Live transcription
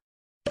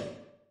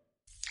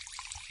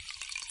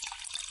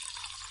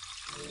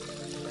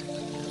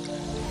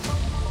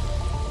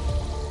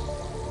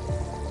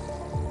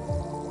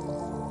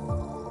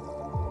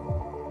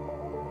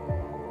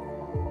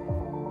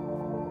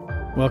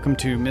Welcome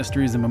to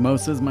Mysteries and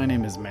Mimosas. My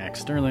name is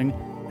Max Sterling,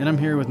 and I'm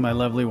here with my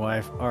lovely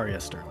wife, Aria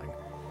Sterling.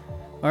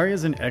 Aria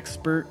is an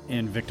expert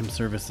in victim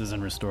services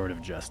and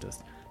restorative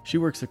justice. She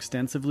works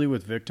extensively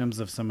with victims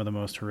of some of the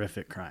most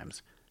horrific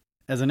crimes.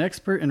 As an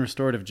expert in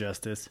restorative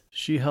justice,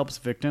 she helps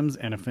victims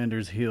and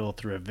offenders heal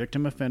through a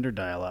victim-offender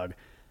dialogue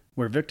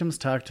where victims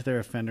talk to their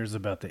offenders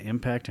about the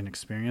impact and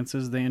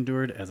experiences they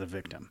endured as a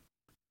victim.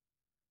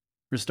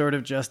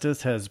 Restorative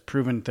justice has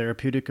proven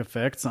therapeutic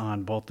effects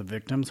on both the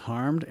victims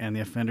harmed and the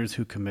offenders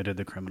who committed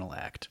the criminal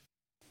act.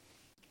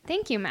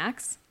 Thank you,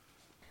 Max.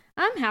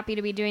 I'm happy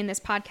to be doing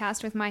this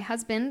podcast with my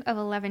husband of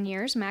 11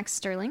 years, Max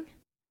Sterling.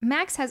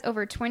 Max has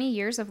over 20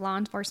 years of law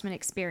enforcement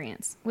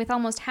experience, with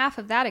almost half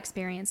of that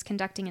experience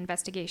conducting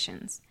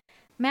investigations.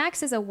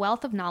 Max is a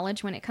wealth of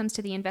knowledge when it comes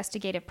to the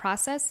investigative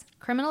process,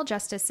 criminal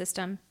justice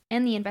system,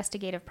 and the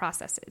investigative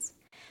processes.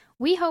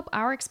 We hope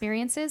our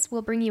experiences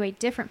will bring you a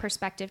different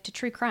perspective to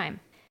true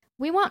crime.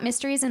 We want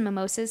Mysteries and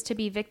Mimosas to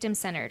be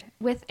victim-centered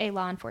with a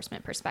law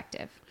enforcement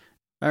perspective.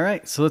 All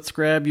right, so let's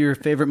grab your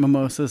favorite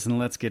mimosas and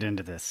let's get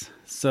into this.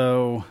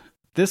 So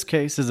this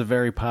case is a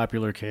very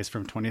popular case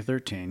from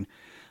 2013,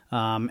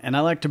 and I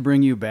like to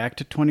bring you back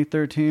to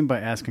 2013 by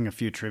asking a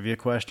few trivia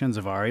questions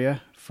of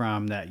Aria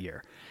from that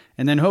year.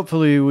 And then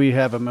hopefully we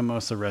have a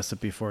mimosa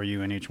recipe for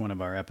you in each one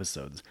of our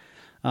episodes.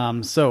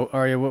 So,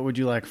 Aria, what would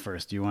you like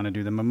first? Do you want to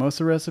do the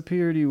mimosa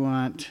recipe or do you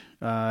want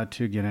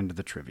to get into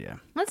the trivia?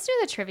 Let's do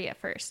the trivia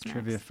first, Max.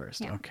 Trivia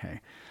first, Yeah.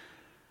 Okay.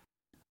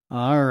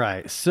 All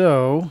right,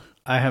 so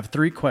I have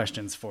 3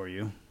 questions for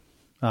you.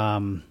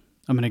 I'm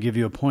going to give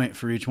you a point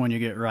for each one you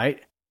get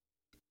right,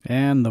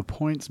 and the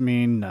points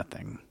mean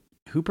nothing.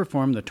 Who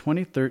performed the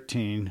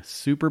 2013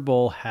 Super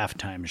Bowl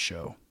halftime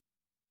show?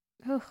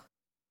 Oh,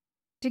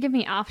 do you give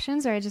me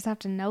options or I just have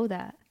to know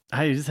that?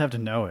 You just have to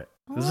know it.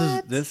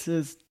 What? This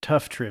is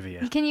tough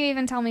trivia. Can you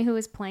even tell me who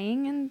was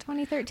playing in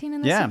 2013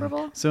 in the Super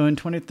Bowl? So in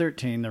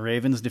 2013, the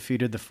Ravens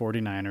defeated the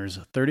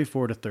 49ers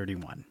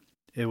 34-31.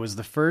 It was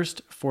the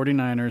first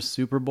 49ers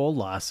Super Bowl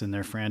loss in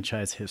their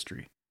franchise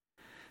history.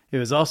 It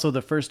was also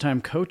the first time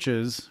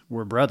coaches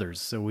were brothers,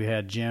 so we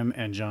had Jim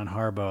and John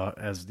Harbaugh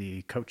as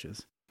the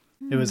coaches.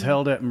 It was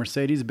held at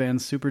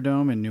Mercedes-Benz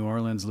Superdome in New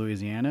Orleans,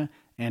 Louisiana,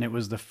 and it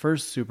was the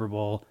first Super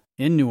Bowl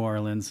in New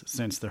Orleans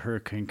since the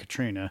Hurricane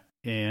Katrina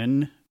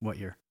in what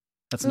year?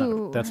 That's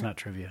not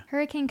trivia.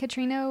 Hurricane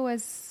Katrina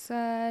was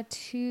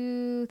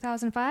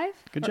 2005?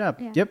 Good job.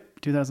 Yeah.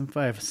 Yep,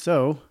 2005.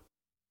 So,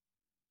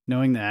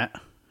 knowing that.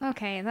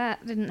 Okay,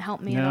 that didn't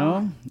help me at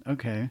all. No?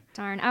 Okay.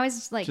 Darn. I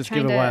was like Just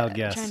trying give a wild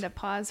guess. to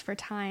pause for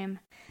time.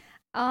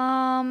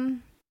 I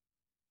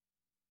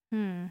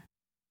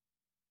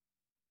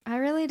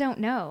really don't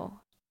know.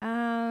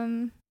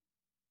 Can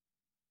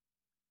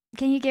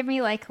you give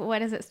me like what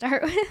does it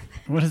start with?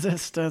 What does it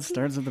start?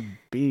 Starts with a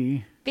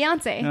B.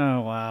 Beyonce. Oh,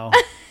 wow.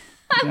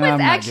 I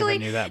was actually not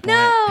giving you that point.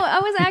 No,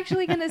 I was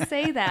actually going to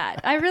say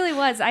that. I really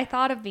was. I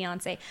thought of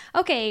Beyonce.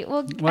 Okay,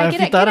 well, if you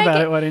thought about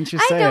it, why didn't you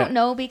say it? I don't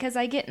know because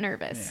I get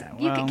nervous.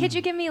 Yeah, Could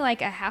you give me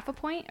like a half a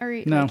point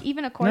or No. like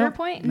even a quarter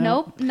point?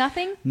 Nope,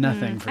 nothing.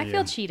 Nothing for you. I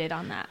feel cheated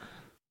on that.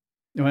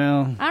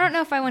 Well, I don't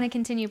know if I want to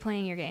continue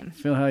playing your game.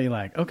 feel how you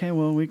like. Okay,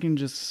 well, we can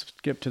just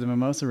skip to the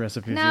mimosa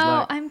recipe if you'd No,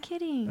 like. I'm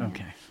kidding.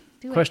 Okay.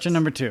 Do Question it.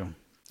 number 2.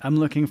 I'm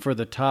looking for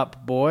the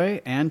top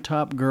boy and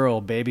top girl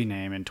baby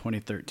name in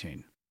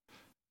 2013.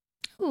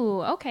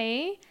 Ooh,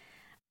 okay.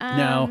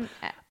 Now,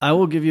 I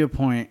will give you a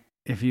point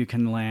if you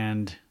can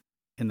land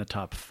in the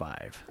top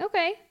 5.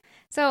 Okay.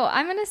 So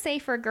I'm going to say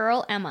for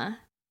girl, Emma.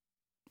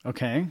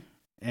 Okay.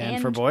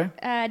 And for boy?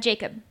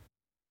 Jacob.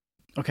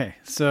 Okay,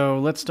 so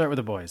let's start with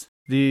the boys.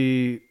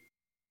 The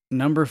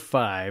number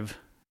 5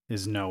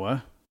 is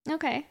Noah.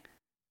 Okay.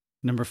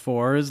 Number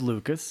 4 is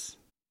Lucas.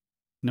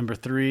 Number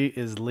 3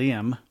 is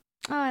Liam.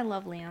 Oh, I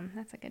love Liam.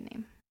 That's a good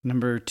name.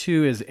 Number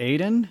 2 is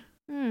Aiden.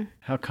 Hmm.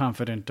 How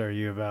confident are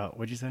you about,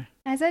 what'd you say?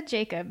 I said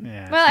Jacob.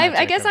 Yeah, Well, it's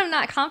not I guess Jacob. I'm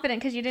not confident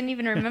because you didn't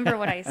even remember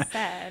what I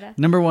said.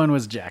 Number 1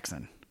 was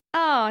Jackson.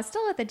 Oh,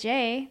 still with a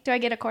J. Do I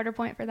get a quarter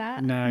point for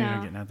that? No, you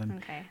don't get nothing.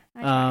 Okay.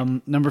 I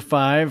tried. Number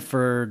 5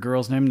 for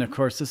girl's name, and of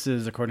course this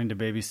is according to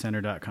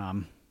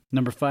babycenter.com.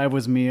 Number 5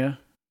 was Mia.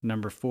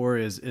 Number 4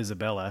 is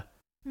Isabella.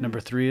 Number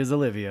 3 is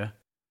Olivia.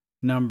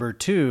 Number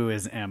 2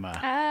 is Emma.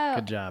 Oh.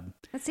 Good job.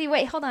 Let's see.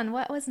 Wait, hold on.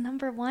 What was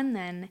number 1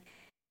 then?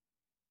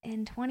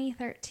 In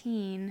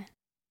 2013.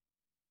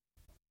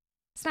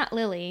 It's not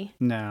Lily.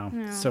 No,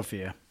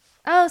 Sophia.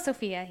 Oh,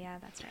 Sophia. Yeah,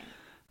 that's right.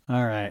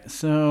 All right,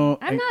 so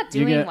I'm not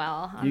doing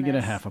well on You get a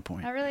this. half a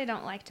point. I really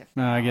don't like to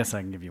fail. No, I guess I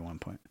can give you 1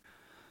 point.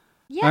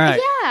 Yeah, All right.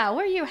 yeah.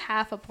 Where are you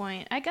half a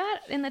point? I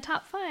got in the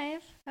top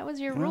 5. That was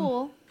your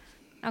rule.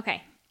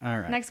 Okay. All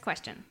right. Next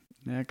question.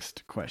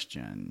 Next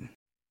question.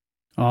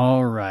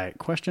 All right.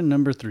 Question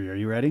number 3. Are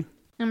you ready?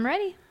 I'm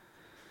ready.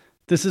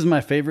 This is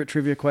my favorite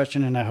trivia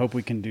question, and I hope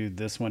we can do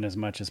this one as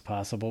much as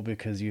possible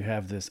because you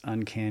have this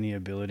uncanny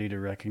ability to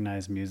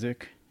recognize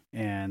music.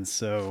 And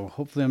so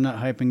hopefully I'm not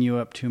hyping you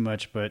up too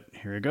much, but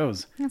here it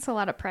goes. That's a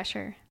lot of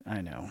pressure.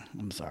 I know.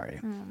 I'm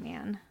sorry. Oh,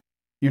 man.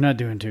 You're not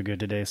doing too good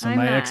today, so I'm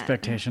my not.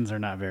 expectations are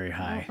not very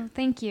high. Well,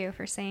 thank you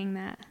for saying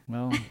that.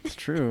 Well, it's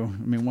true.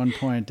 I mean, 1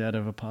 point out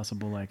of a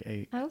possible 8.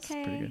 Okay. It's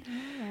pretty good.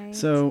 All right.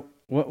 So,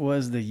 what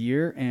was the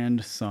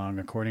year-end song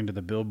according to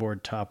the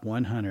Billboard Top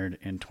 100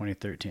 in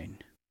 2013?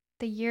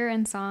 The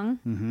year-end song?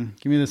 Mm-hmm.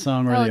 Give me the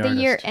song or the artist.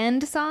 The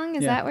year-end song?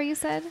 Is that what you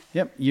said?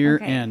 Yep,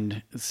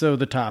 year-end. So,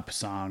 the top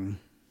song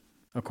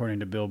according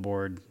to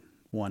Billboard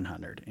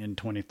 100 in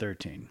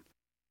 2013.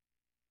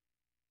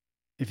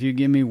 If you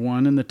give me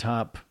one in the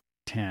top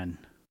 10,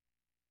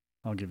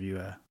 I'll give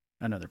you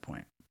another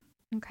point.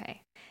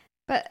 Okay.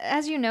 But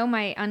as you know,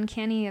 my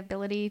uncanny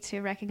ability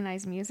to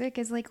recognize music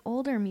is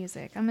older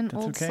music. I'm an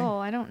old soul.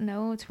 I don't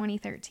know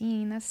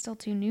 2013. That's still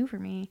too new for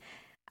me.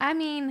 I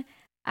mean,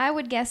 I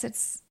would guess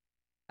it's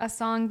a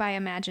song by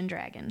Imagine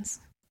Dragons.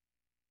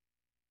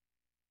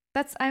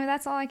 That's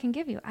all I can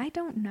give you. I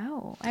don't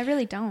know. I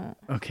really don't.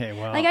 Okay,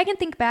 well. I can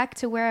think back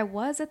to where I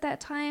was at that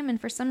time, and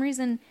for some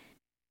reason,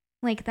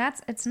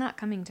 it's not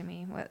coming to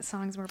me what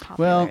songs were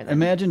popular. Well,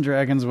 Imagine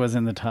Dragons was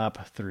in the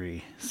top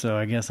 3, so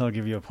I guess I'll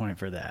give you a point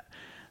for that.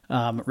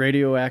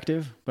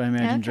 Radioactive by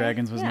Imagine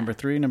Dragons was number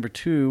 3. Number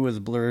 2 was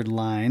Blurred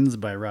Lines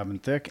by Robin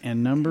Thicke,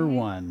 and number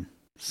 1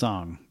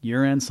 song,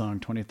 year-end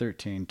song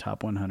 2013,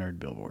 top 100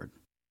 Billboard.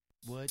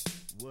 What?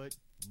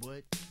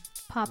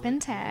 Poppin'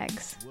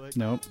 Tags.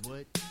 Nope.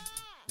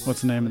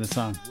 What's the name of the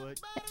song?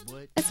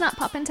 It's not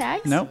Poppin'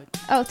 Tags? Nope.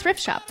 Oh, Thrift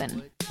Shop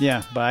then.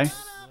 Yeah, by?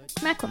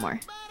 Macklemore.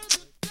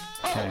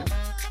 Okay.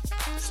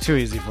 It's too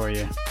easy for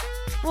you.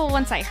 Well,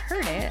 once I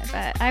heard it,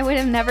 but I would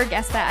have never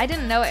guessed that. I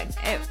didn't know it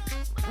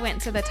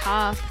went to the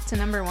top, to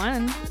number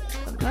 1.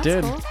 That's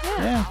It did. Cool.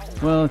 Yeah.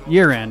 Well,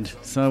 year end,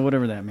 so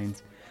whatever that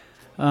means.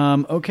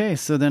 Okay,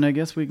 so then I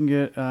guess we can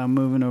get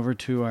moving over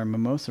to our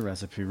mimosa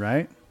recipe,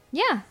 right?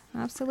 Yeah,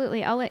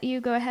 absolutely. I'll let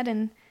you go ahead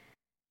and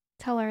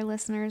tell our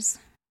listeners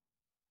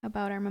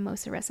about our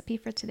mimosa recipe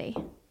for today.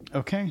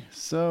 Okay,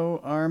 so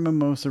our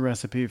mimosa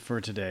recipe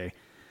for today.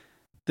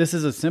 This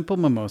is a simple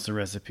mimosa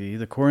recipe,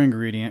 the core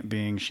ingredient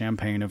being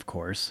champagne, of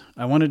course.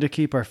 I wanted to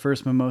keep our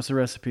first mimosa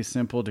recipe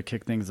simple to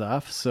kick things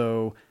off,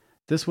 so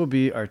this will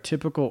be our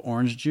typical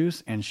orange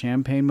juice and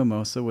champagne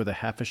mimosa with a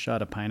half a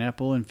shot of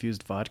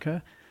pineapple-infused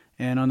vodka,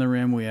 and on the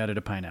rim we added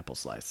a pineapple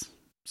slice.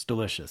 It's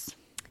delicious.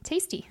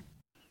 Tasty.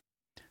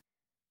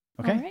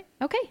 Okay. All right.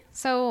 Okay,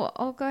 so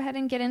I'll go ahead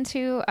and get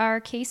into our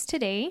case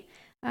today.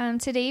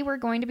 Today we're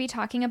going to be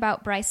talking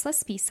about Bryce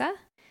Laspisa.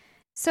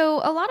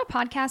 So a lot of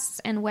podcasts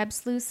and web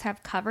sleuths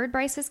have covered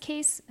Bryce's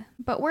case,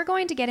 but we're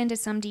going to get into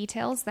some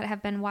details that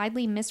have been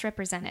widely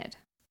misrepresented.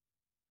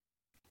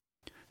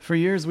 For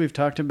years, we've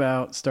talked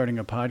about starting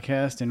a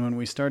podcast, and when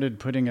we started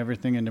putting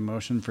everything into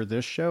motion for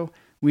this show,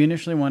 we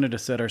initially wanted to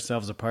set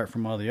ourselves apart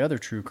from all the other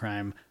true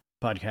crime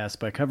podcasts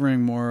by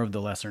covering more of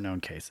the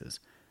lesser-known cases.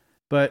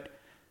 But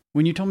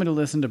when you told me to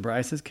listen to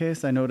Bryce's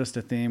case, I noticed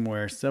a theme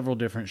where several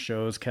different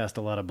shows cast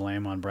a lot of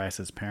blame on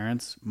Bryce's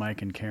parents,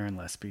 Mike and Karen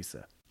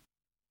Laspisa.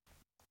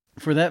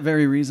 For that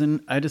very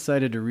reason, I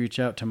decided to reach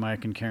out to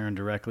Mike and Karen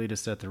directly to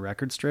set the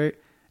record straight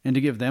and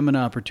to give them an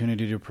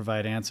opportunity to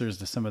provide answers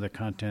to some of the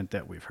content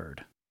that we've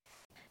heard.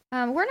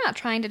 We're not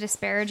trying to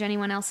disparage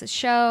anyone else's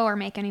show or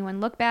make anyone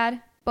look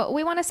bad, but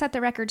we want to set the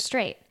record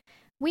straight.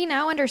 We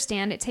now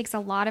understand it takes a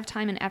lot of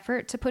time and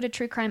effort to put a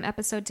true crime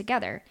episode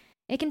together.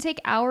 It can take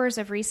hours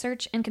of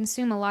research and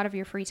consume a lot of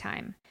your free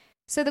time.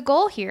 So the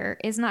goal here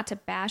is not to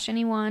bash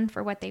anyone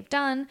for what they've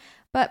done,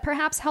 but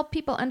perhaps help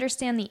people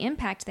understand the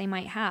impact they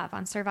might have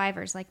on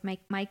survivors like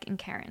Mike and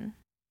Karen.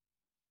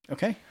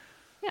 Okay.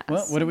 Yeah.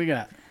 Well, what do we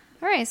got?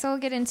 All right, so I'll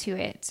get into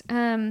it.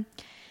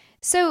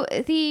 So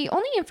the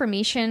only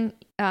information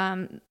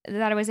that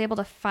I was able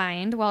to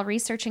find while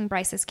researching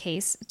Bryce's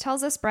case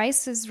tells us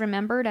Bryce is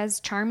remembered as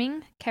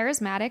charming,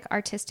 charismatic,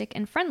 artistic,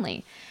 and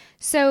friendly.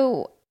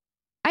 So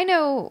I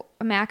know,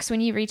 Max, when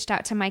you reached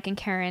out to Mike and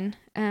Karen,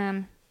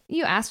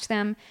 you asked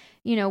them,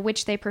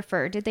 which they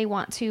prefer. Did they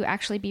want to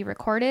actually be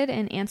recorded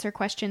and answer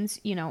questions,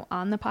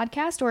 on the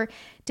podcast, or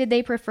did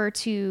they prefer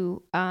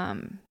to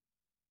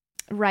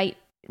write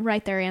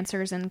their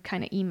answers and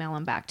kind of email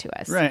them back to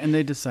us? Right, and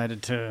they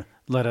decided to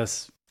let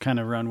us kind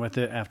of run with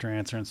it after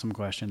answering some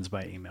questions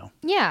by email.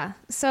 Yeah,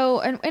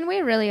 so, and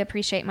we really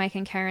appreciate Mike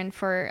and Karen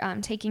for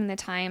taking the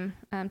time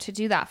to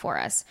do that for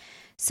us.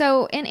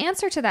 So in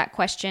answer to that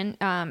question,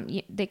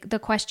 the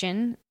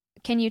question,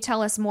 can you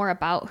tell us more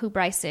about who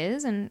Bryce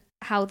is and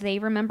how they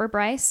remember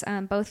Bryce,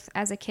 both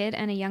as a kid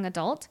and a young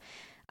adult?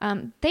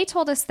 They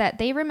told us that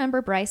they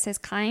remember Bryce as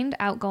kind,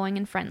 outgoing,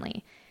 and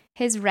friendly.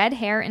 His red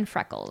hair and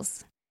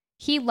freckles.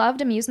 He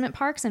loved amusement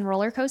parks and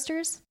roller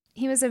coasters.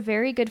 He was a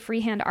very good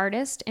freehand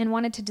artist and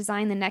wanted to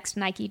design the next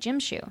Nike gym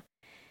shoe.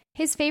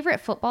 His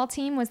favorite football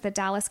team was the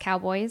Dallas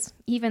Cowboys,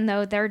 even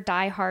though they're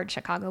die-hard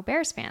Chicago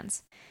Bears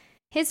fans.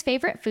 His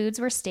favorite foods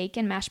were steak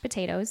and mashed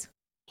potatoes.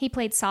 He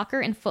played soccer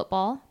and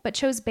football, but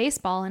chose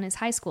baseball in his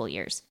high school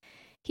years.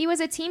 He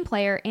was a team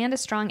player and a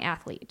strong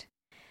athlete.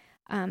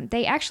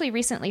 They actually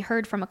recently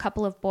heard from a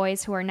couple of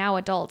boys who are now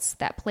adults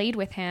that played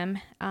with him,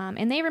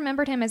 and they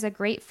remembered him as a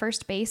great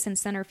first base and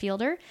center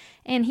fielder,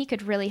 and he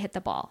could really hit the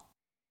ball.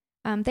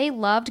 They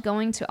loved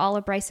going to all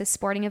of Bryce's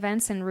sporting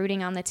events and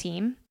rooting on the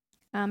team.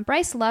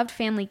 Bryce loved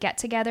family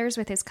get-togethers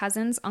with his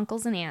cousins,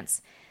 uncles, and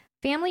aunts.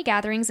 Family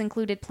gatherings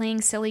included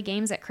playing silly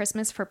games at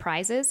Christmas for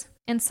prizes,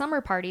 and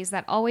summer parties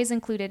that always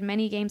included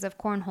many games of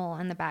cornhole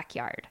in the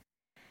backyard.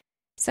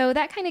 So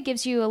that kind of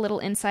gives you a little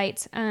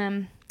insight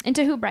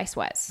into who Bryce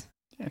was.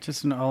 Yeah,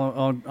 just an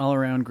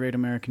all-around great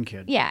American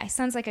kid. Yeah, he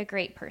sounds like a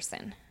great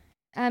person.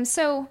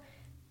 So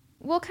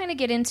we'll kind of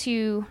get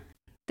into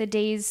the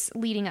days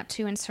leading up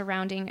to and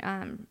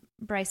surrounding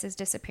Bryce's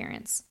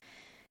disappearance.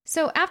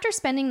 So after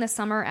spending the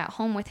summer at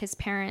home with his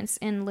parents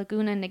in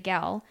Laguna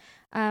Niguel,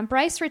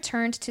 Bryce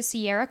returned to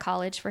Sierra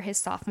College for his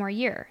sophomore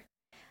year.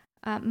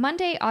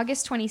 Monday,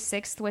 August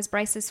 26th was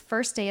Bryce's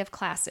first day of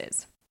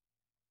classes.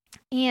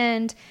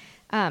 And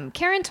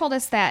Karen told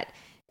us that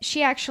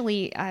she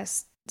actually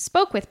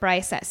spoke with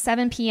Bryce at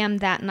 7 p.m.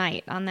 that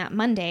night on that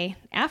Monday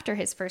after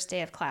his first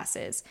day of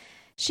classes.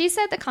 She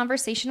said the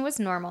conversation was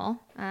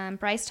normal.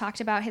 Bryce talked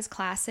about his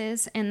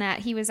classes and that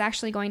he was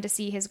actually going to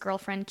see his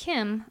girlfriend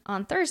Kim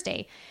on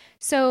Thursday.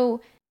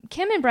 So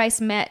Kim and Bryce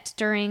met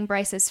during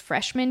Bryce's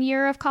freshman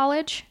year of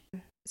college.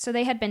 So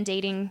they had been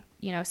dating,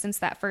 since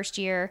that first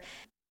year.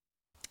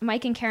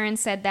 Mike and Karen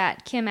said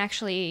that Kim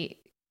actually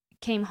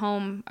came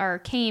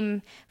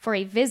for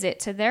a visit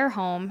to their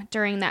home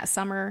during that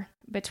summer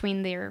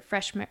between their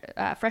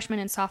freshman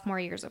and sophomore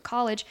years of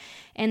college.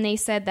 And they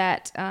said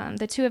that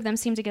the two of them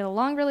seemed to get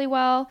along really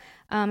well,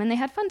 and they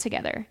had fun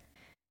together.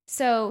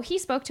 So he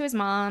spoke to his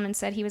mom and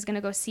said he was going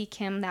to go see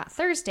Kim that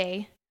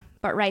Thursday.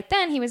 But right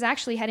then, he was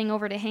actually heading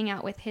over to hang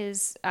out with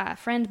his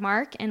friend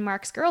Mark and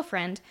Mark's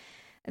girlfriend.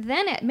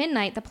 Then at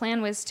midnight, the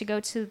plan was to go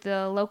to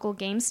the local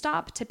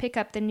GameStop to pick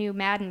up the new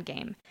Madden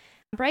game.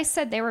 Bryce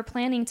said they were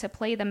planning to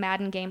play the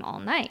Madden game all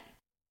night.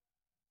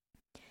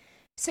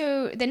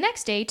 So the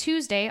next day,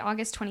 Tuesday,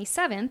 August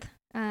 27th,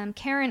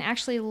 Karen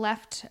actually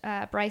left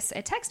Bryce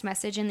a text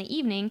message in the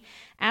evening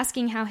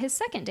asking how his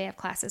second day of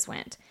classes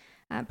went.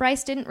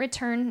 Bryce didn't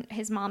return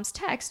his mom's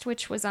text,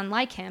 which was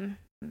unlike him.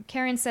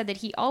 Karen said that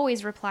he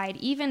always replied,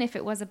 even if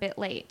it was a bit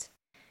late.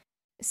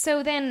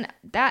 So then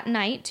that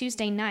night,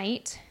 Tuesday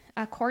night,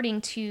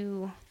 according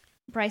to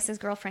Bryce's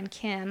girlfriend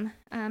Kim,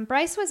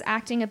 Bryce was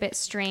acting a bit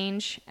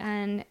strange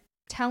and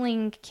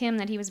telling Kim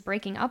that he was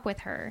breaking up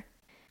with her.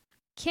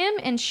 Kim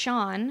and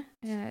Sean,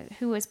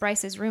 who was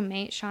Bryce's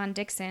roommate, Sean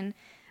Dixon,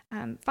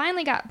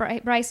 finally got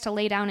Bryce to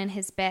lay down in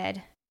his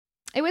bed.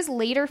 It was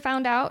later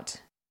found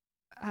out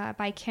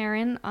by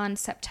Karen on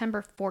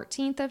September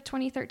 14th of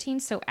 2013,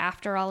 so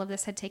after all of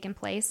this had taken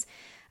place.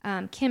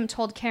 Kim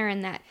told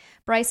Karen that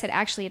Bryce had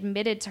actually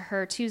admitted to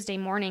her Tuesday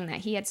morning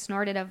that he had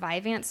snorted a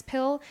Vyvanse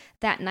pill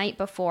that night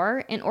before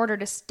in order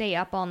to stay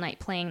up all night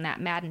playing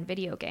that Madden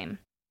video game.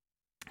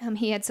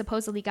 He had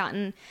supposedly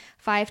gotten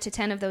 5 to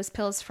 10 of those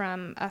pills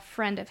from a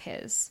friend of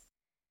his.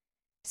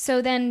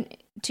 So then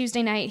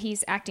Tuesday night,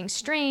 he's acting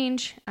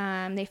strange.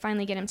 They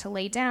finally get him to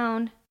lay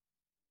down.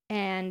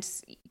 And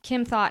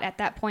Kim thought at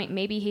that point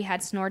maybe he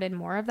had snorted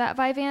more of that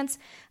Vyvanse,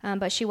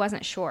 but she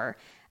wasn't sure.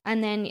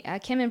 And then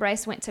Kim and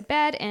Bryce went to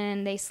bed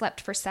and they slept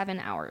for 7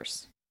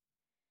 hours.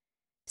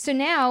 So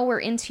now we're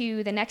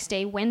into the next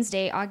day,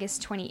 Wednesday,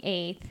 August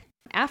 28th.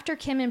 After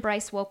Kim and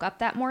Bryce woke up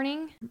that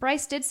morning,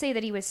 Bryce did say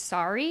that he was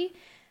sorry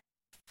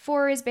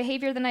for his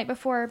behavior the night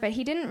before, but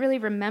he didn't really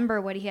remember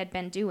what he had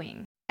been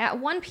doing. At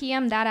 1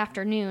 p.m. that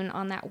afternoon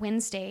on that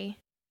Wednesday,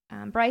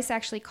 Bryce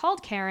actually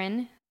called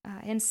Karen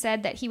and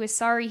said that he was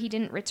sorry he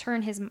didn't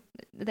return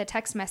the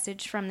text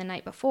message from the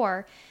night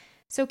before.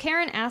 So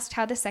Karen asked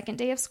how the second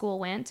day of school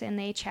went, and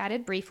they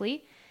chatted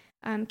briefly.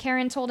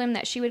 Karen told him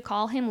that she would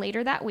call him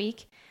later that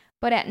week,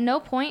 but at no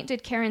point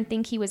did Karen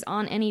think he was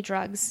on any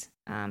drugs.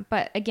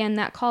 But again,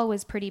 that call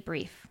was pretty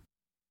brief.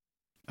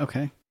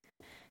 Okay.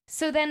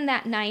 So then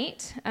that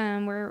night,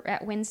 we're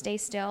at Wednesday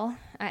still,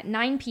 at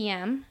 9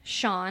 p.m.,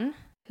 Sean,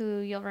 who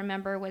you'll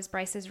remember was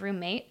Bryce's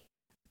roommate,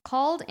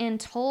 called and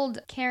told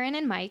Karen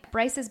and Mike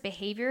Bryce's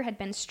behavior had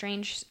been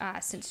strange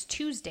since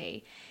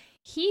Tuesday.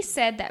 He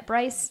said that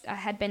Bryce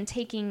had been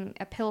taking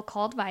a pill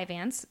called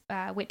Vyvanse,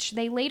 which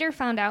they later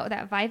found out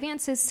that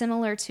Vyvanse is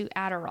similar to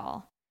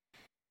Adderall.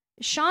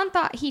 Sean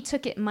thought he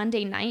took it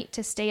Monday night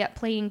to stay up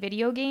playing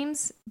video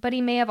games, but he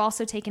may have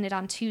also taken it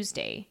on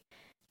Tuesday.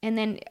 And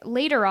then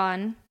later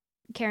on,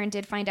 Karen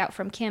did find out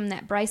from Kim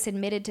that Bryce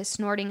admitted to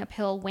snorting a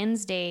pill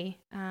Wednesday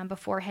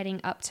before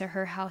heading up to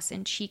her house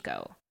in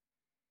Chico.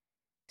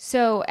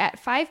 So at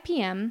 5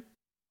 p.m.,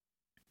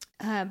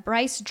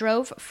 Bryce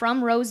drove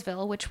from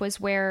Roseville, which was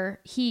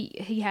where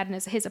he had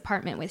his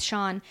apartment with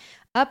Sean,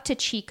 up to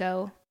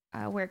Chico,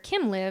 where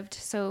Kim lived,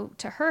 so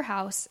to her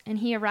house, and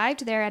he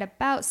arrived there at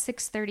about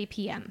 6:30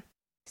 p.m.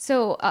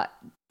 So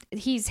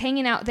he's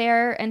hanging out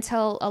there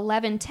until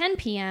 11:10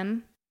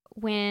 p.m.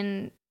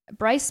 when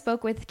Bryce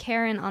spoke with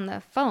Karen on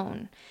the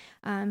phone.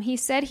 He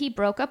said he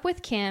broke up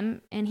with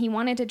Kim and he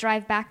wanted to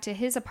drive back to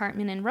his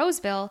apartment in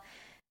Roseville,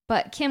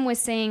 but Kim was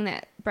saying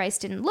that Bryce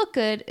didn't look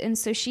good, and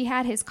so she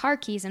had his car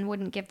keys and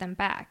wouldn't give them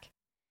back.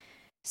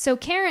 So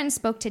Karen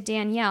spoke to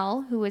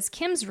Danielle, who was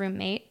Kim's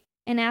roommate,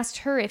 and asked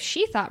her if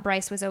she thought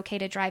Bryce was okay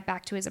to drive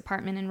back to his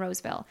apartment in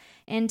Roseville.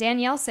 And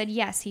Danielle said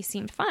yes, he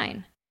seemed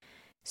fine.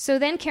 So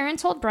then Karen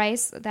told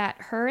Bryce that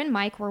her and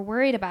Mike were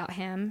worried about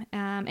him,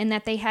 and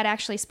that they had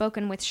actually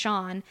spoken with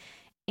Sean,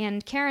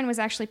 and Karen was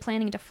actually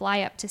planning to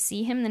fly up to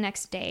see him the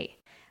next day.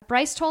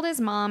 Bryce told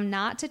his mom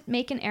not to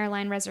make an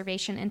airline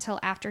reservation until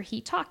after he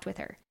talked with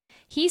her.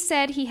 He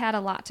said he had a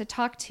lot to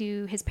talk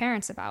to his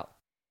parents about.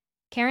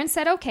 Karen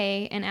said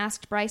okay and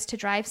asked Bryce to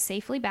drive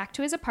safely back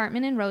to his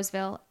apartment in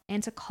Roseville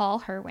and to call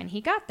her when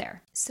he got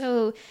there.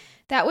 So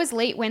that was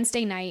late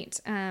Wednesday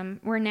night.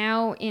 We're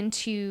now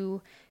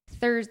into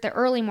the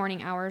early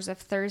morning hours of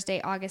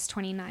Thursday, August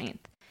 29th.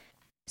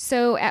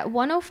 So at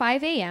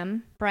 1:05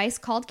 a.m., Bryce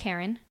called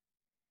Karen.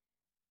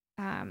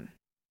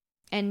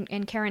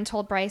 And Karen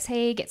told Bryce,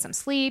 hey, get some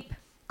sleep,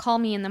 call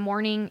me in the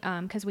morning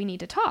because we need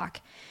to talk.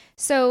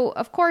 So,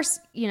 of course,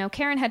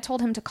 Karen had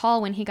told him to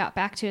call when he got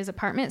back to his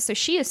apartment, so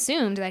she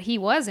assumed that he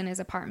was in his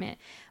apartment.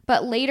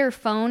 But later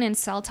phone and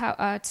cell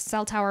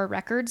tower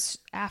records,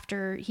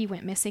 after he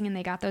went missing and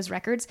they got those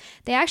records,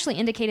 they actually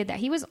indicated that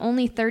he was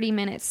only 30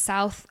 minutes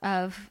south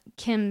of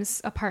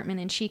Kim's apartment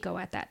in Chico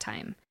at that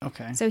time.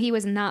 Okay. So he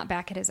was not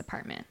back at his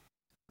apartment.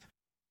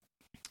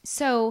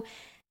 So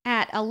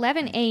at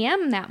 11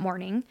 a.m. that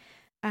morning,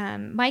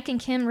 Mike and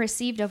Kim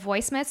received a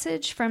voice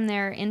message from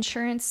their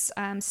insurance,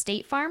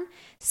 State Farm,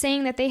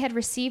 saying that they had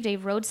received a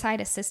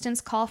roadside assistance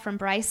call from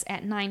Bryce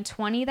at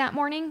 9:20 that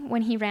morning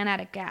when he ran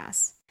out of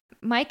gas.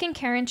 Mike and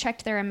Karen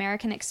checked their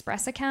American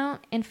Express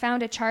account and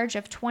found a charge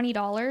of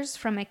 $20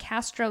 from a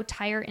Castro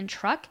Tire and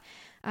Truck,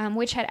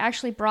 which had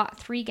actually brought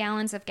 3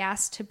 gallons of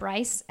gas to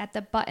Bryce at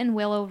the Button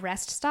Willow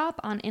rest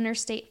stop on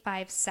Interstate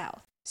 5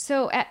 South.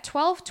 So at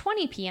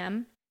 12:20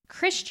 p.m.,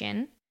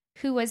 Christian,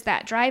 who was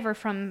that driver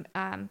from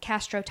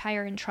Castro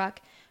Tire and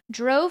Truck,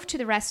 drove to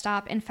the rest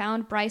stop and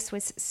found Bryce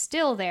was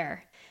still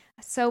there.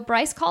 So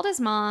Bryce called his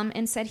mom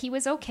and said he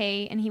was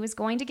okay and he was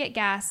going to get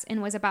gas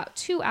and was about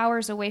 2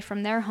 hours away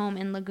from their home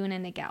in Laguna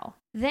Niguel.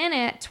 Then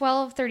at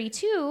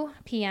 12:32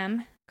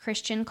 p.m.,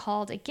 Christian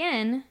called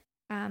again.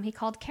 He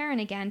called Karen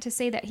again to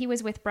say that he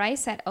was with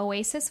Bryce at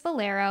Oasis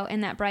Valero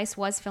and that Bryce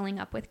was filling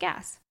up with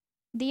gas.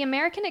 The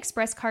American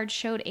Express card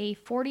showed a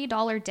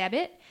 $40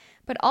 debit,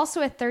 but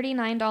also a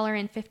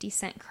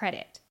 $39.50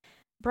 credit.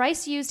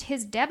 Bryce used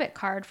his debit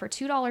card for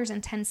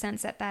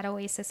 $2.10 at that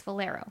Oasis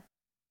Valero.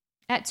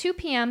 At 2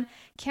 p.m.,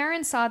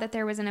 Karen saw that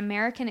there was an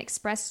American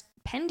Express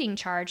pending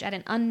charge at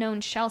an unknown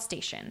Shell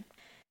station.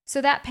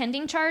 So that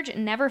pending charge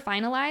never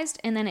finalized,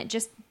 and then it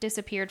just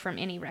disappeared from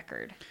any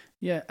record.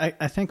 Yeah,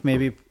 I think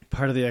maybe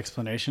part of the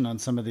explanation on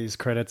some of these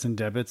credits and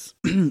debits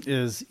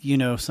is,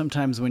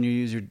 sometimes when you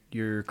use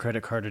your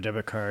credit card or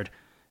debit card,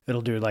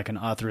 it'll do like an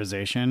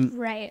authorization.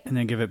 Right. And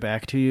then give it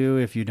back to you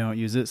if you don't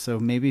use it. So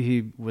maybe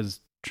he was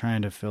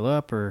trying to fill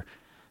up or,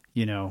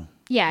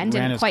 yeah, and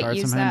ran didn't his quite card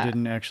use somehow that.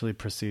 didn't actually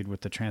proceed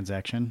with the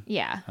transaction.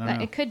 Yeah, I don't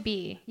know. it could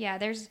be. Yeah,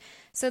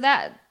 so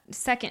that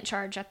second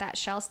charge at that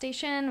Shell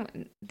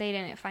station, they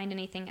didn't find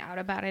anything out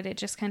about it. It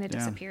just kind of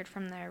disappeared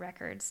from their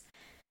records.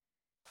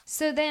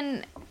 So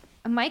then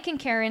Mike and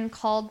Karen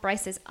called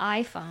Bryce's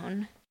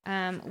iPhone,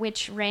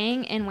 which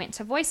rang and went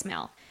to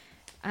voicemail.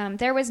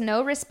 There was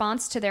no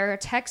response to their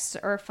texts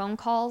or phone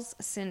calls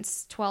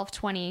since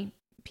 12:20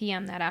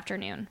 p.m. that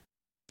afternoon.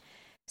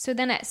 So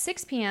then at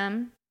 6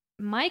 p.m.,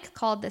 Mike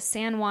called the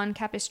San Juan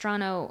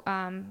Capistrano,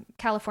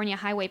 California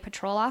Highway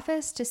Patrol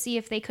Office to see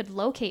if they could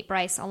locate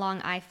Bryce along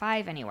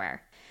I-5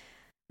 anywhere.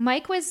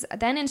 Mike was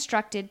then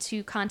instructed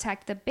to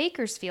contact the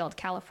Bakersfield,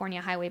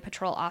 California Highway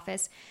Patrol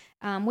Office,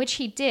 which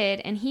he did,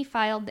 and he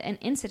filed an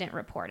incident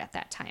report at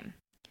that time.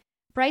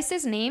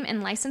 Bryce's name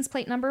and license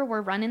plate number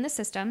were run in the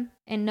system,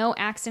 and no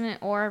accident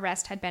or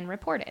arrest had been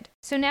reported.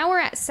 So now we're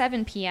at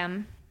 7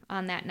 p.m.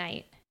 on that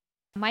night.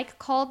 Mike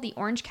called the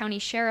Orange County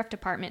Sheriff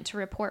Department to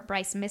report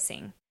Bryce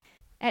missing.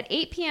 At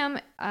 8 p.m.,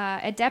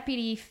 a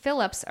Deputy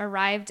Phillips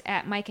arrived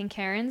at Mike and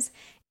Karen's,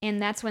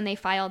 and that's when they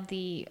filed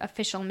the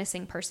official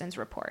missing persons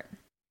report.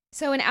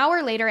 So an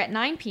hour later at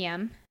 9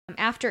 p.m.,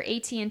 after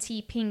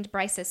AT&T pinged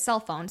Bryce's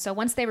cell phone, so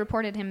once they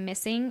reported him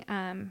missing,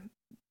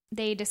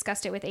 they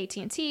discussed it with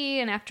AT&T,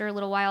 and after a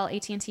little while,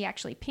 AT&T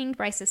actually pinged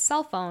Bryce's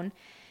cell phone,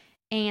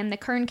 and the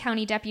Kern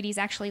County deputies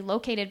actually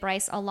located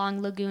Bryce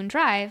along Lagoon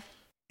Drive,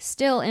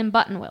 still in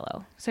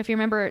Buttonwillow. So if you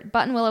remember,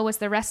 Buttonwillow was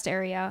the rest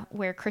area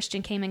where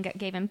Christian came and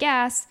gave him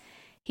gas.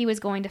 He was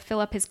going to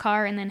fill up his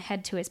car and then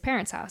head to his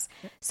parents' house.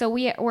 So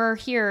we're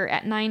here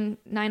at 9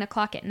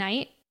 o'clock at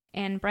night,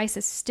 and Bryce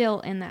is still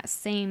in that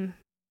same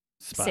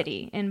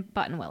city in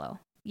Buttonwillow.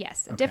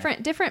 Yes, a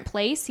different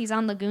place. He's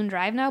on Lagoon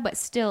Drive now, but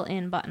still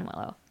in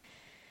Buttonwillow.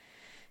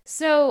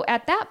 So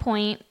at that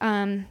point,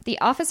 the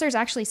officers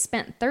actually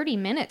spent 30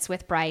 minutes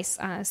with Bryce.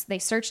 They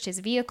searched his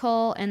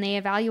vehicle and they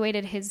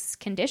evaluated his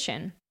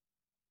condition.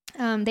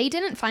 They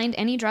didn't find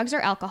any drugs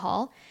or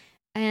alcohol,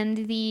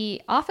 and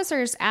the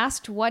officers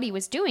asked what he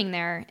was doing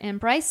there, and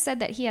Bryce said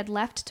that he had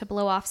left to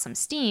blow off some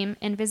steam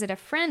and visit a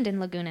friend in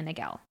Laguna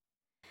Niguel.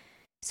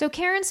 So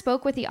Karen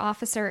spoke with the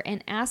officer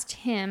and asked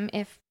him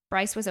if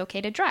Bryce was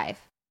okay to drive.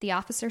 The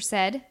officer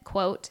said,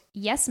 quote,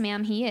 "Yes,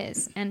 ma'am, he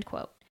is," end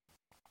quote.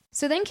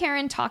 So then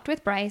Karen talked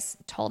with Bryce,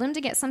 told him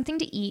to get something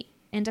to eat,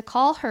 and to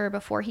call her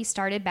before he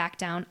started back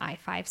down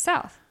I-5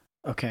 South.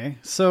 Okay,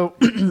 so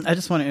I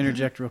just want to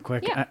interject real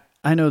quick. Yeah.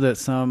 I know that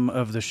some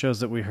of the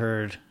shows that we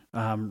heard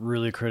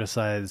really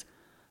criticize,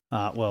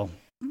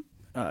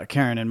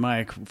 Karen and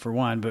Mike for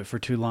one, but for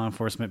two, law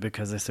enforcement,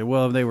 because they say,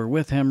 well, if they were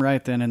with him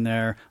right then and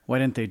there, why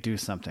didn't they do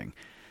something?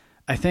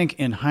 I think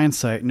in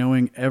hindsight,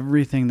 knowing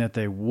everything that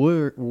they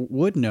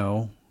would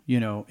know,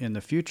 in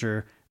the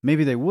future,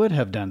 maybe they would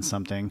have done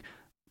something.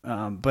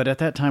 But at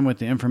that time, with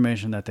the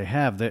information that they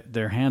have,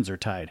 their hands are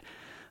tied.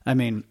 I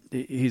mean,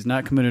 he's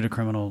not committed a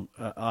criminal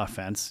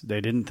offense.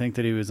 They didn't think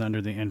that he was under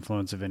the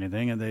influence of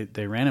anything, and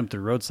they ran him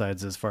through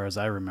roadsides as far as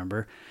I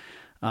remember.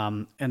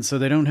 And so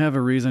they don't have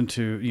a reason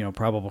to,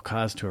 probable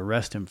cause to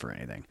arrest him for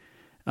anything.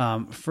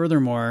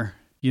 Furthermore,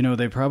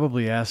 they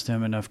probably asked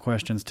him enough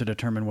questions to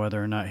determine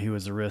whether or not he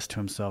was a risk to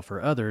himself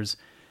or others,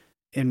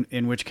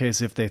 in which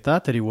case, if they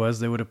thought that he was,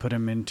 they would have put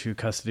him into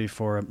custody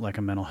for like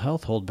a mental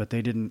health hold, but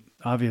they didn't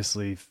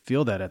obviously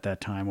feel that at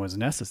that time was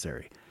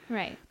necessary.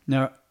 Right.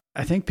 Now,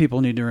 I think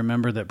people need to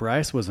remember that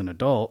Bryce was an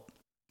adult,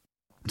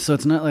 so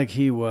it's not like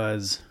he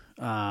was,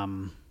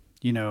 part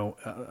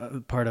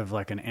of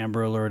like an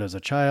Amber Alert as a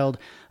child,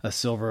 a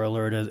Silver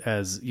Alert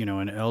as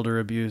an elder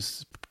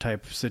abuse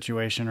type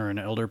situation or an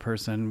elder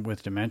person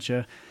with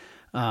dementia.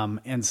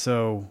 And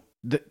so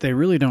they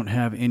really don't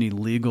have any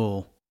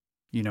legal,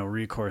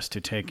 recourse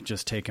to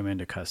take him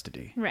into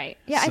custody. Right.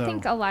 Yeah, so, I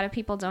think a lot of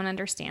people don't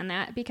understand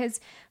that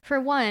because, for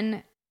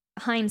one,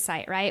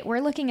 hindsight, right?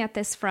 We're looking at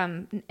this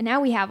from, now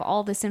we have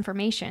all this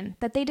information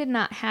that they did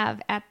not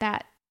have at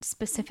that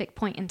specific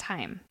point in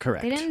time.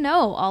 Correct. They didn't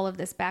know all of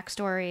this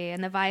backstory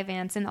and the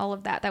Vyvanse and all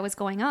of that was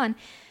going on.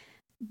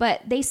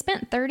 But they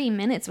spent 30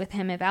 minutes with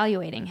him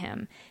evaluating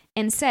him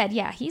and said,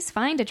 yeah, he's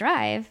fine to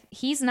drive.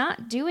 He's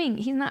not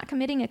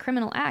committing a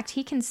criminal act.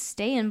 He can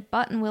stay in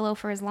Buttonwillow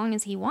for as long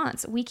as he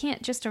wants. We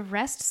can't just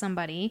arrest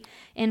somebody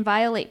and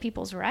violate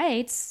people's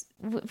rights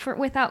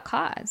without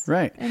cause.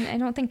 Right. And I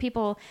don't think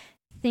people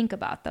think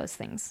about those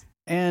things.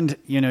 And,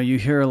 you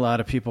hear a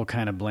lot of people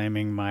kind of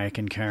blaming Mike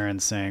and Karen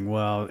saying,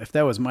 well, if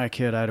that was my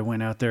kid, I'd have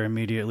went out there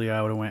immediately.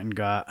 I would have went and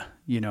got,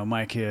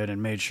 my kid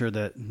and made sure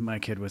that my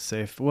kid was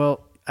safe.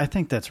 Well, I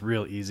think that's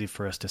real easy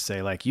for us to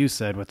say, like you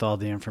said, with all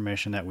the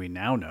information that we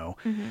now know.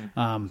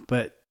 Mm-hmm.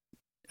 But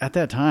at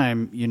that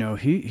time,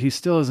 he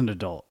still is an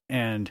adult,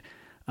 and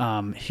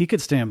he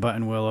could stay in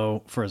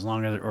Buttonwillow for as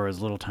long as or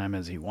as little time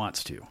as he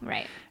wants to.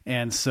 Right.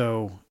 And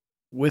so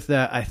with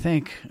that, I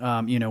think,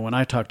 when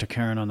I talked to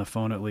Karen on the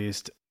phone, at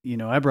least,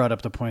 I brought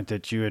up the point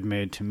that you had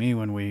made to me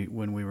when we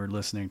were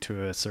listening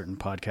to a certain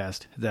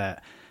podcast,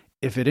 that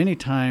if at any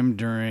time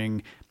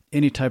during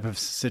any type of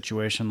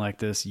situation like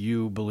this,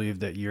 you believe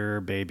that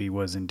your baby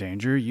was in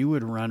danger, you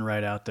would run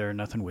right out there.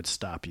 Nothing would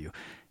stop you.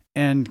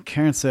 And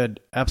Karen said,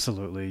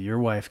 absolutely, your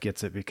wife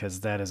gets it, because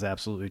that is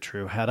absolutely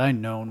true. Had I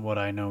known what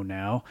I know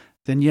now,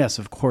 then yes,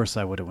 of course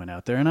I would have went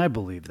out there. And I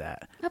believe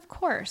that. Of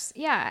course.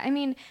 Yeah. I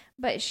mean,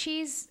 but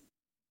she's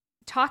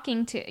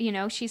talking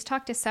to, she's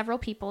talked to several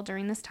people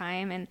during this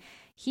time, and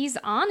he's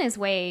on his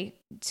way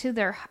to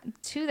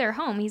their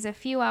home. He's a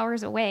few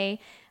hours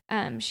away.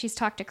 She's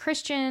talked to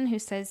Christian, who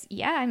says,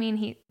 yeah, I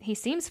mean, he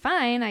seems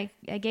fine. I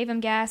gave him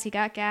gas. He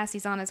got gas.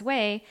 He's on his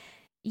way.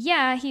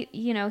 Yeah,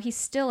 he's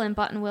still in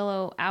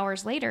Buttonwillow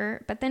hours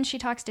later. But then she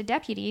talks to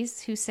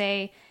deputies who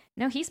say,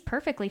 no, he's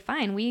perfectly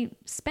fine. We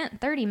spent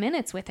 30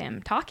 minutes with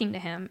him, talking to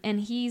him, and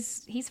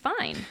he's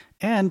fine.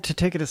 And to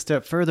take it a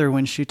step further,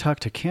 when she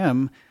talked to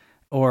Kim,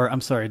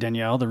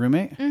 Danielle, the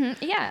roommate.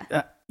 Mm-hmm,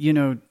 yeah.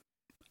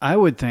 I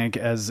would think,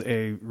 as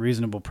a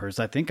reasonable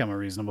person, I think I'm a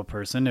reasonable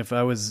person, if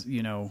I was,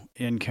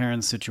 in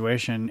Karen's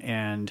situation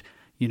and,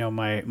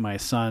 my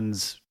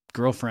son's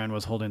girlfriend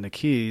was holding the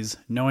keys,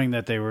 knowing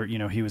that they were,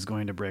 he was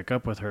going to break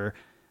up with her,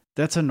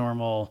 that's a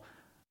normal,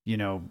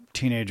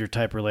 teenager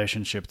type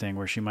relationship thing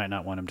where she might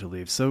not want him to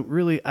leave. So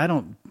really, I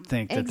don't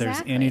think that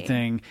there's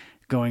anything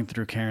going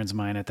through Karen's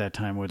mind at that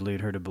time would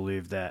lead her to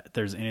believe that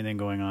there's anything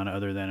going on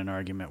other than an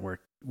argument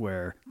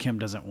where Kim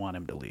doesn't want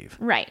him to leave.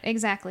 Right,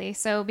 exactly.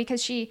 So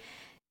because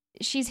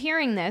she's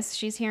hearing this,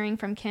 she's hearing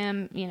from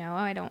Kim,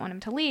 I don't want him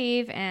to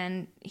leave.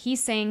 And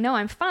he's saying, no,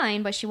 I'm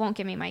fine, but she won't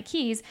give me my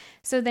keys.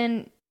 So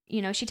then,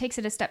 she takes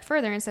it a step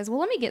further and says, well,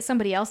 let me get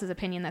somebody else's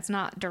opinion that's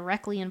not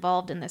directly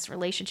involved in this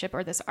relationship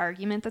or this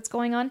argument that's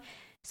going on.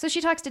 So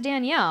she talks to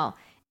Danielle,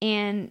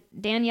 and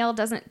Danielle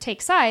doesn't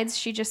take sides.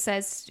 She just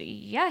says,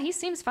 yeah, he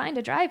seems fine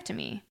to drive to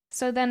me.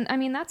 So then, I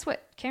mean, that's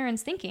what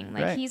Karen's thinking.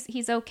 Like, right.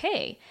 He's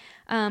okay.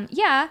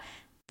 Yeah,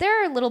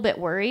 they're a little bit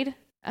worried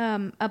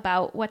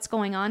about what's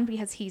going on,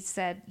 because he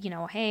said,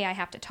 hey, I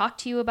have to talk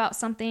to you about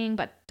something,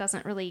 but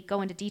doesn't really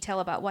go into detail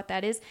about what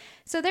that is.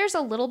 So there's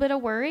a little bit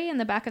of worry in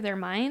the back of their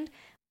mind,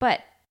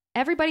 but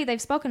everybody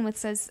they've spoken with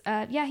says,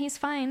 yeah, he's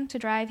fine to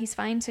drive. He's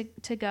fine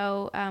to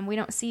go.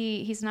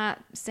 He's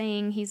not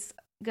saying he's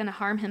going to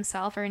harm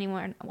himself or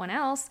anyone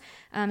else.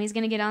 He's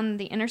going to get on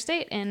the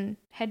interstate and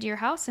head to your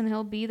house, and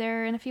he'll be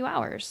there in a few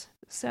hours.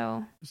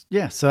 So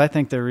yeah, so I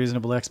think the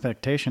reasonable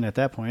expectation at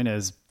that point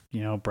is,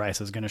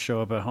 Bryce is going to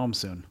show up at home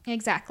soon.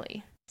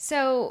 Exactly.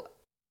 So,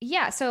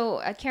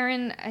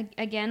 Karen,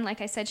 again,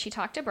 like I said, she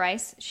talked to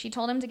Bryce. She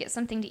told him to get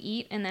something to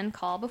eat and then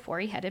call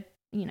before he headed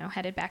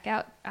back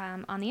out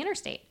on the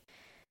interstate.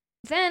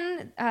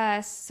 Then,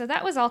 so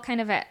that was all kind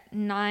of at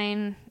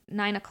 9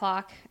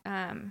 o'clock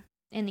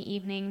in the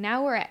evening.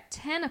 Now we're at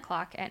 10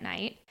 o'clock at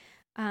night.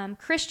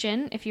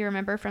 Christian, if you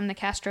remember from the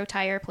Castro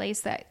Tire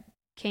place that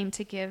came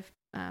to give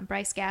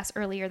Bryce gas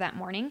earlier that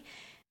morning,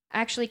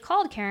 actually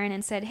called Karen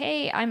and said,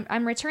 "Hey,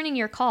 I'm returning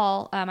your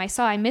call. I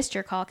saw I missed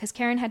your call," because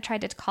Karen had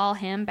tried to call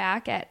him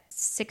back at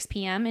 6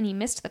 p.m. and he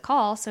missed the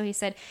call. So he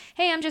said,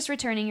 "Hey, I'm just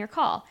returning your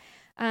call."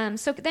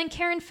 So then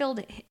Karen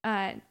filled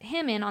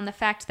him in on the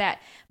fact that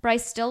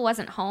Bryce still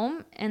wasn't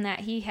home and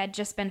that he had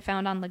just been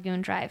found on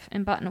Lagoon Drive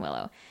in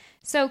Buttonwillow.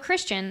 So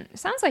Christian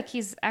sounds like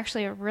he's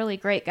actually a really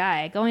great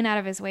guy, going out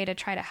of his way to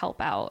try to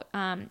help out.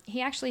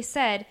 He actually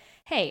said,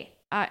 "Hey,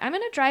 I'm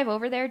going to drive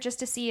over there just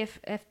to see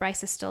if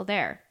Bryce is still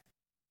there."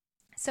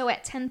 So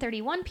at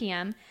 10:31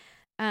 p.m.,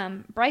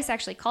 Bryce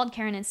actually called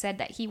Karen and said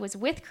that he was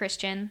with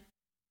Christian,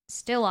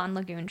 still on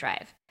Lagoon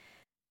Drive.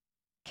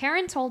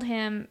 Karen told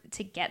him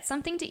to get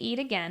something to eat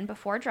again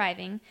before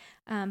driving,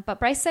 but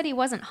Bryce said he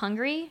wasn't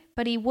hungry,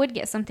 but he would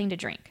get something to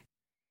drink.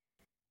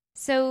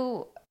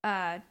 So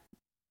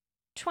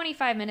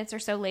 25 minutes or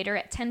so later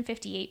at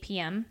 10:58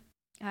 p.m.,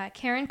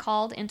 Karen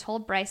called and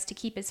told Bryce to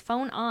keep his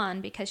phone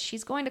on because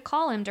she's going to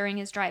call him during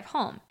his drive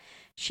home.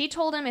 She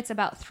told him it's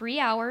about 3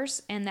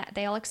 hours and that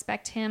they'll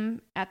expect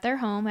him at their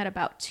home at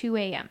about 2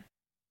 a.m.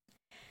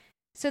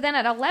 So then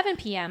at 11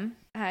 p.m.,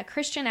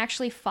 Christian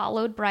actually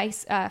followed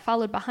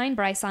behind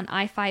Bryce on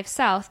I-5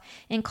 South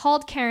and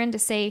called Karen to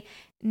say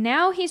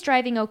now he's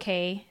driving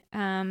okay.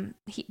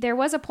 There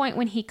was a point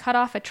when he cut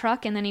off a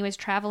truck and then he was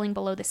traveling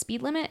below the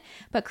speed limit,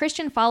 but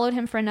Christian followed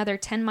him for another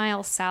 10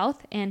 miles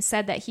south and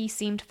said that he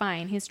seemed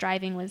fine. His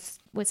driving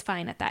was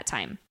fine at that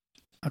time.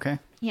 Okay.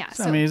 Yeah.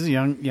 So I mean, he's a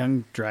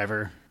young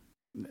driver.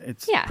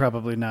 It's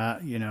probably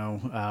not,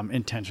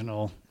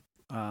 intentional.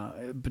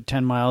 But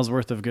 10 miles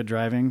worth of good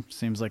driving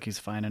seems like he's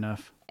fine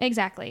enough.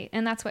 Exactly.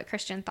 And that's what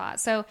Christian thought.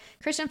 So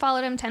Christian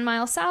followed him 10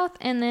 miles south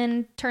and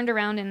then turned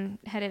around and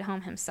headed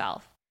home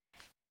himself.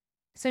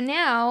 So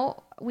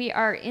now we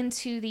are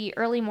into the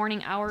early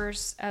morning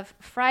hours of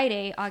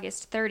Friday,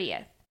 August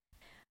 30th.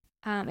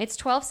 It's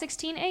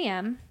 12:16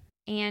 a.m.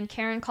 and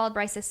Karen called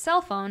Bryce's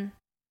cell phone,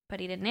 but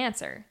he didn't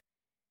answer.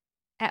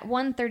 At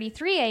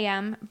 1:33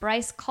 a.m.,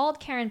 Bryce called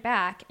Karen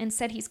back and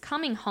said he's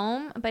coming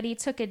home, but he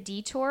took a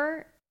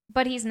detour,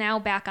 but he's now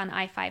back on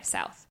I-5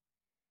 South.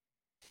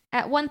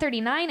 At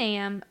 1:39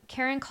 a.m.,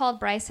 Karen called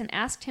Bryce and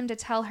asked him to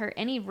tell her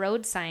any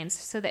road signs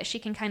so that she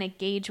can kind of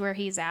gauge where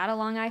he's at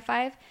along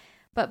I-5.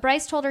 But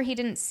Bryce told her he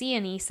didn't see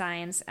any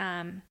signs,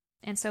 and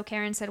so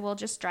Karen said, well,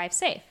 just drive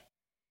safe.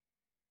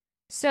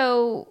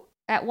 So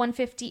at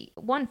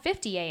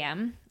 1:50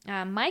 a.m.,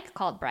 Mike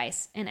called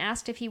Bryce and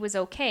asked if he was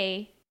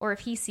okay or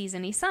if he sees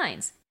any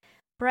signs.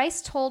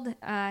 Bryce told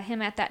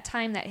him at that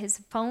time that his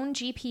phone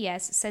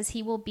GPS says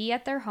he will be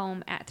at their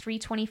home at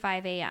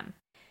 3:25 a.m.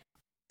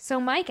 So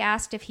Mike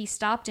asked if he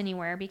stopped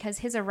anywhere because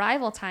his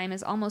arrival time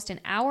is almost an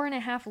hour and a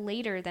half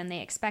later than they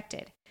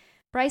expected.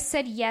 Bryce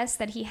said yes,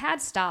 that he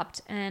had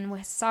stopped and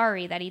was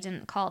sorry that he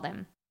didn't call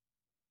them.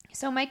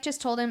 So Mike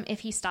just told him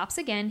if he stops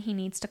again, he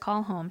needs to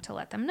call home to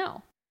let them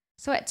know.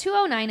 So at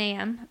 2:09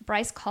 a.m.,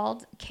 Bryce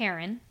called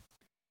Karen.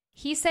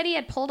 He said he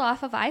had pulled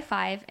off of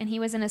I-5 and he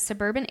was in a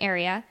suburban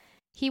area.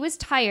 He was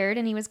tired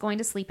and he was going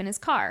to sleep in his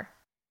car.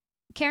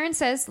 Karen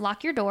says,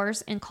 lock your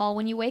doors and call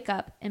when you wake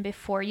up and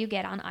before you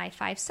get on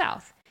I-5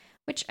 South,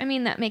 which, I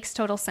mean, that makes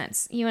total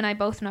sense. You and I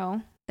both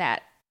know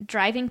that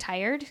driving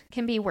tired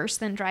can be worse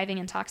than driving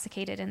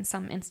intoxicated in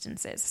some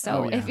instances.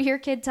 So if your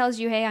kid tells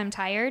you, hey, I'm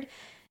tired,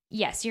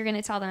 yes, you're going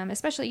to tell them,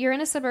 especially you're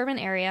in a suburban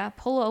area,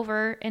 pull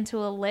over into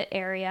a lit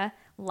area,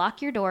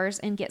 lock your doors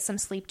and get some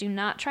sleep. Do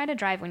not try to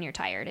drive when you're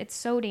tired. It's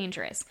so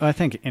dangerous. Well, I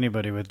think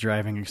anybody with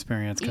driving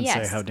experience can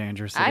say how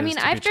dangerous it is. I mean,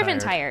 I've driven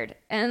tired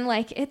and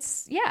like,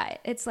 it's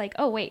like,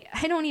 oh wait,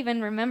 I don't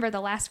even remember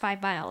the last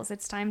 5 miles.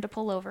 It's time to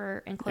pull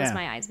over and close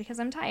my eyes because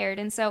I'm tired.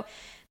 And so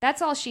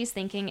that's all she's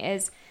thinking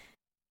is,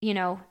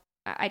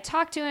 I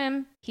talked to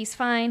him. He's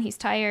fine. He's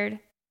tired.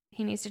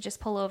 He needs to just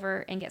pull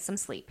over and get some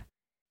sleep.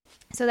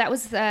 So that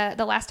was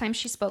the last time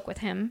she spoke with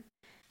him.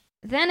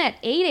 Then at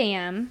 8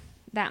 a.m.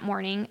 that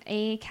morning,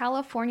 a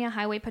California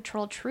Highway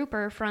Patrol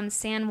trooper from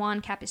San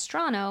Juan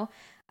Capistrano,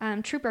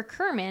 Trooper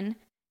Kerman,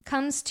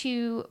 comes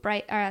to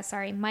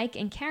Mike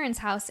and Karen's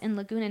house in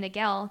Laguna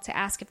Niguel to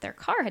ask if their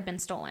car had been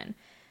stolen.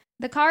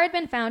 The car had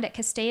been found at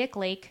Castaic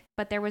Lake,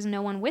 but there was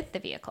no one with the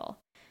vehicle.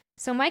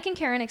 So Mike and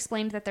Karen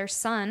explained that their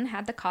son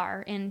had the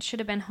car and should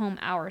have been home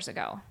hours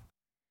ago.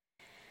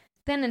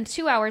 Then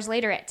 2 hours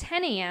later at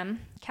 10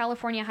 a.m.,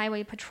 California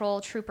Highway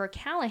Patrol Trooper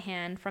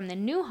Callahan from the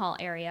Newhall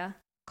area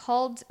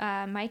called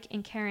Mike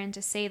and Karen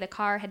to say the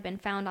car had been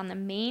found on the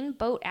main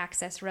boat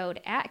access road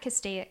at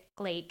Castaic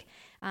Lake,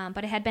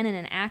 but it had been in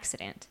an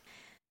accident.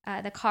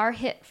 The car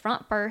hit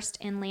front burst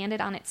and landed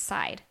on its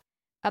side.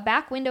 A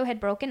back window had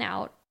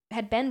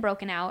been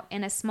broken out,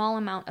 and a small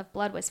amount of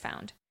blood was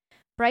found.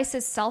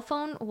 Bryce's cell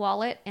phone,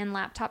 wallet, and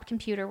laptop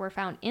computer were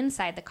found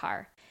inside the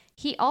car.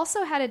 He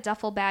also had a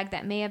duffel bag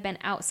that may have been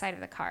outside of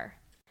the car.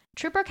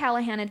 Trooper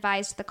Callahan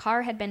advised the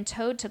car had been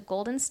towed to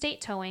Golden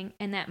State Towing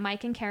and that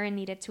Mike and Karen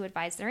needed to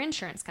advise their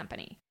insurance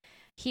company.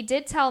 He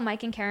did tell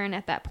Mike and Karen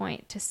at that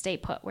point to stay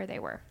put where they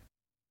were.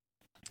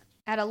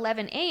 At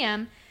 11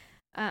 a.m.,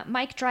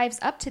 Mike drives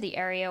up to the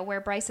area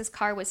where Bryce's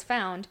car was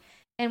found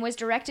and was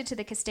directed to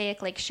the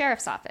Castaic Lake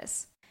Sheriff's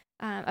Office.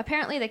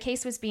 Apparently, the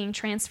case was being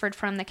transferred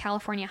from the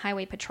California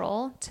Highway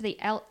Patrol to the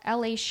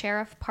LA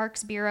Sheriff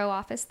Parks Bureau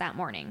office that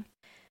morning.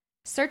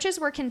 Searches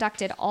were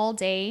conducted all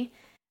day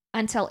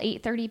until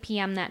 8:30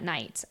 p.m. that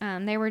night.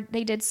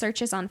 They did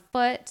searches on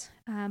foot,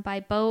 by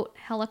boat,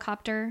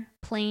 helicopter,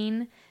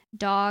 plane,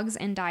 dogs,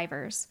 and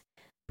divers.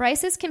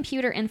 Bryce's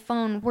computer and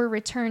phone were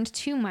returned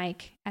to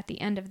Mike at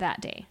the end of that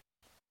day.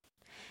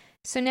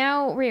 So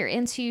now we're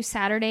into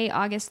Saturday,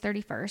 August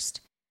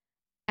 31st.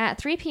 At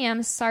 3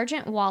 p.m.,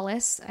 Sergeant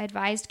Wallace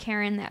advised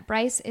Karen that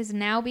Bryce is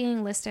now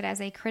being listed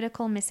as a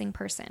critical missing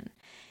person.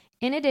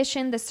 In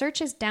addition, the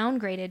search is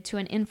downgraded to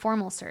an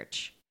informal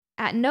search.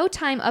 At no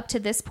time up to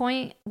this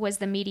point was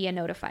the media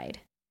notified.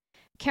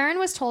 Karen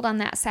was told on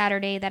that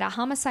Saturday that a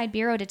Homicide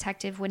Bureau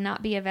detective would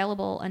not be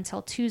available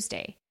until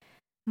Tuesday.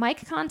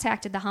 Mike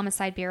contacted the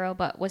Homicide Bureau,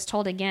 but was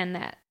told again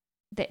that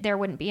there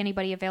wouldn't be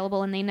anybody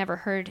available, and they never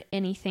heard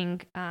anything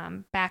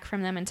back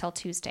from them until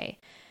Tuesday.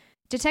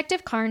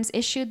 Detective Carnes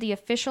issued the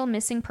official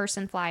missing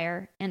person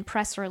flyer and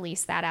press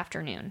release that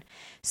afternoon.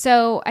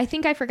 So I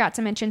think I forgot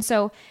to mention,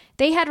 so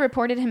they had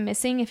reported him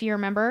missing, if you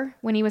remember,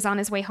 when he was on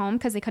his way home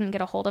because they couldn't get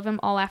a hold of him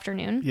all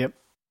afternoon. Yep.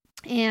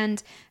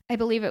 And I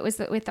believe it was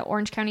with the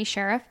Orange County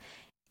Sheriff.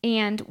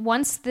 And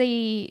once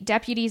the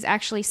deputies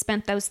actually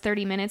spent those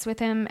 30 minutes with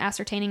him,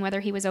 ascertaining whether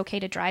he was okay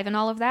to drive and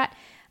all of that,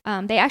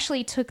 they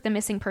actually took the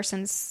missing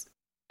persons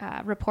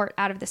report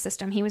out of the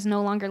system. He was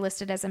no longer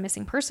listed as a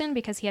missing person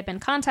because he had been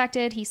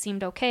contacted. He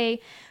seemed okay.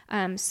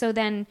 So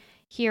then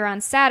here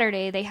on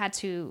Saturday, they had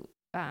to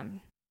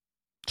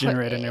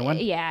generate a new one.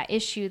 Yeah,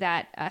 issue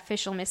that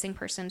official missing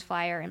person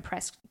flyer and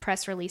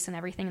press release and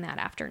everything that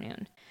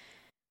afternoon.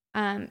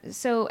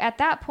 So at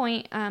that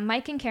point,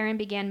 Mike and Karen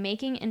began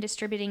making and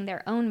distributing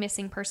their own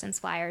missing persons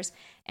flyers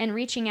and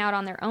reaching out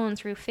on their own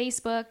through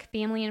Facebook,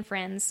 family, and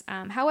friends,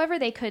 however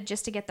they could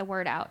just to get the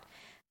word out.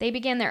 They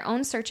began their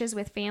own searches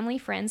with family,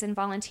 friends, and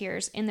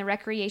volunteers in the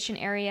recreation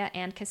area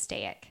and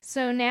Castaic.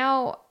 So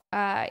now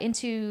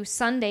into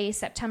Sunday,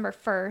 September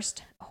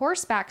 1st,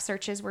 horseback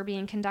searches were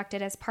being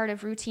conducted as part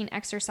of routine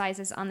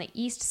exercises on the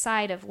east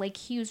side of Lake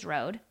Hughes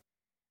Road.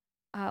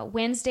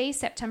 Wednesday,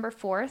 September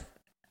 4th,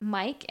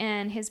 Mike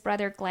and his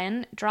brother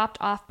Glenn dropped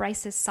off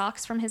Bryce's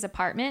socks from his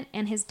apartment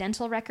and his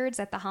dental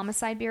records at the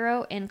Homicide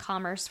Bureau in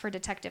Commerce for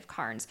Detective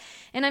Carnes.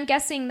 And I'm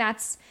guessing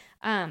that's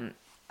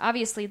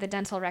obviously the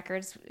dental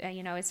records,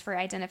 is for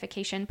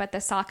identification, but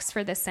the socks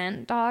for the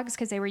scent dogs,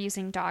 because they were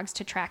using dogs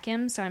to track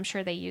him. So I'm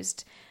sure they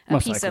used a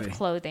Most piece likely. of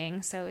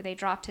clothing. So they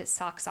dropped his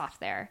socks off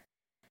there.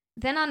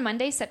 Then on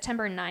Monday,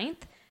 September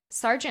 9th,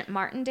 Sergeant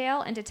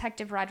Martindale and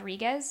Detective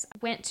Rodriguez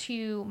went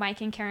to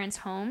Mike and Karen's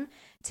home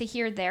to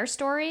hear their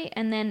story,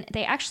 and then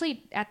they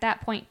actually, at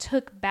that point,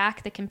 took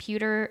back the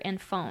computer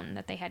and phone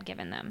that they had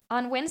given them.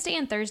 On Wednesday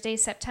and Thursday,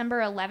 September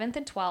 11th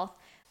and 12th,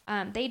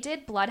 they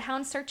did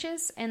bloodhound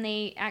searches, and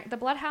the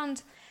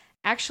bloodhound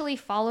actually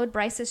followed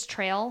Bryce's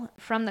trail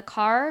from the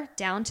car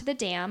down to the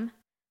dam,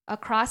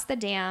 across the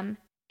dam,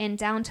 and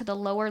down to the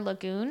lower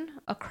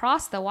lagoon,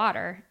 across the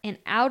water, and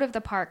out of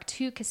the park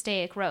to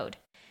Castaic Road.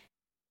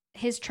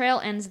 His trail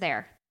ends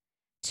there.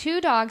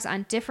 2 dogs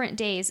on different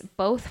days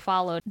both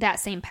followed that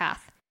same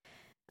path.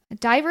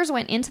 Divers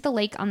went into the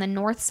lake on the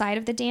north side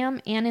of the dam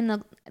and in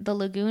the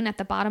lagoon at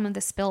the bottom of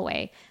the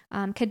spillway.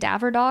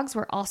 Cadaver dogs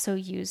were also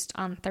used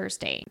on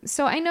Thursday.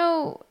 So I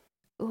know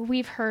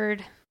we've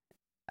heard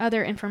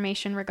other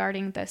information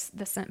regarding the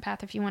scent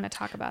path, if you want to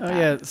talk about that.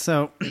 Yeah,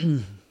 so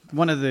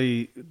one of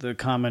the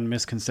common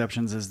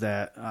misconceptions is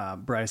that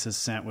Bryce's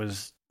scent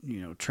was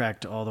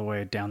tracked all the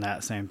way down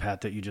that same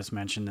path that you just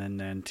mentioned and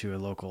then to a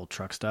local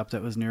truck stop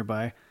that was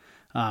nearby.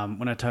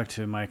 When I talked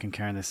to Mike and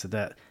Karen, they said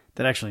that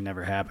actually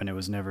never happened. It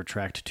was never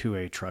tracked to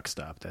a truck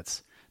stop.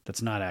 That's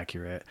not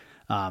accurate.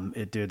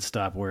 It did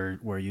stop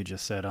where you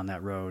just said on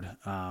that road.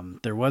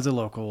 There was a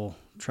local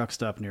truck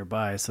stop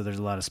nearby, so there's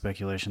a lot of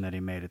speculation that he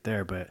made it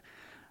there. But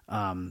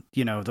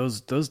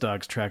those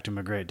dogs tracked him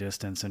a great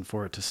distance, and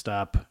for it to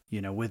stop,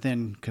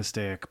 within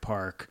Castaic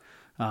Park,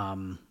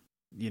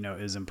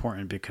 is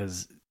important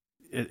because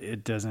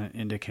it doesn't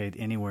indicate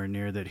anywhere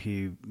near that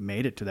he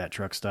made it to that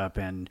truck stop.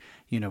 And,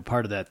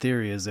 part of that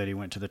theory is that he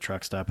went to the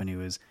truck stop and he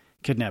was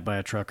kidnapped by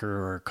a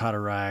trucker or caught a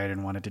ride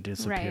and wanted to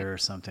disappear or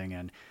something.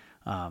 And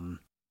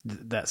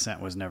that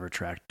scent was never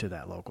tracked to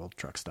that local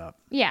truck stop.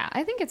 Yeah,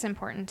 I think it's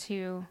important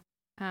to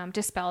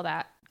dispel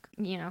that,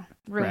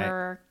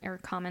 rumor or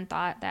common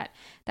thought that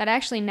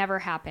actually never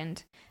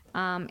happened.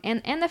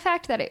 And the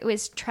fact that it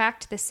was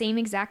tracked the same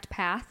exact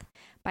path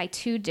by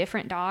 2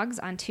 different dogs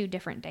on 2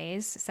 different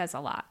days says a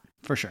lot.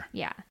 For sure.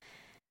 Yeah.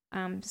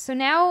 So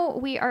now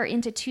we are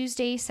into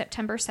Tuesday,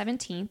 September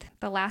 17th.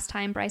 The last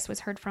time Bryce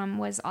was heard from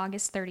was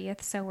August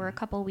 30th, so we're a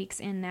couple weeks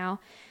in now.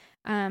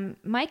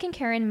 Mike and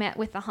Karen met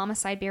with the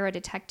Homicide Bureau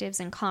detectives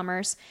in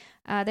Commerce.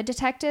 The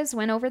detectives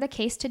went over the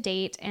case to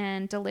date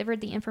and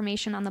delivered the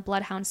information on the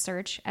bloodhound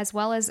search, as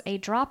well as a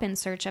drop-in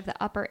search of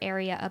the upper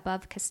area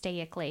above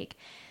Castaic Lake.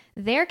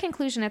 Their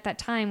conclusion at that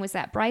time was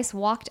that Bryce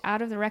walked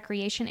out of the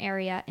recreation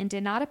area and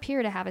did not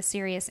appear to have a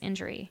serious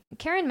injury.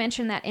 Karen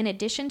mentioned that in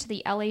addition to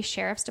the LA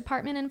Sheriff's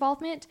Department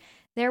involvement,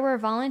 there were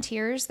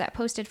volunteers that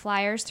posted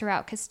flyers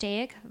throughout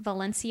Castaic,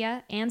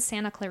 Valencia, and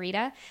Santa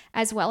Clarita,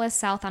 as well as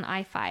south on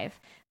I-5.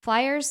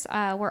 Flyers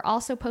were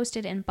also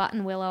posted in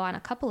Buttonwillow on a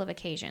couple of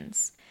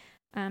occasions.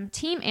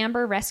 Team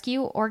Amber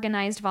Rescue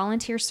organized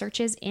volunteer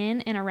searches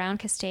in and around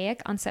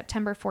Castaic on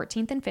September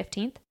 14th and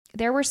 15th.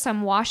 There were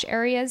some wash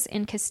areas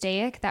in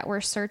Castaic that were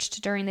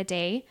searched during the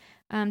day.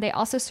 They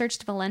also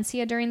searched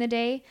Valencia during the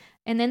day,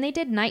 and then they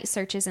did night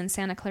searches in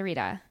Santa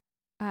Clarita.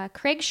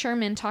 Craig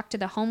Sherman talked to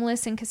the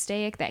homeless in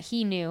Castaic that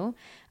he knew,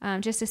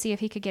 just to see if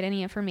he could get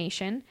any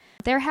information.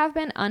 There have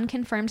been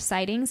unconfirmed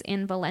sightings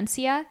in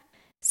Valencia,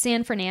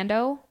 San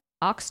Fernando,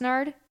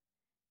 Oxnard,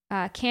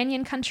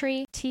 Canyon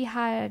Country,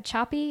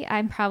 Tehachapi.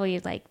 I'm probably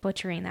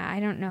butchering that.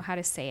 I don't know how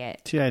to say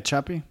it.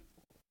 Tehachapi?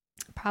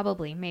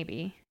 Probably,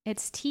 maybe.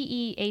 It's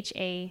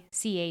Tehachapi.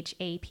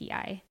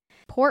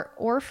 Port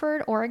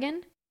Orford,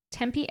 Oregon,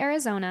 Tempe,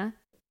 Arizona,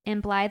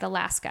 and Blythe,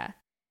 Alaska.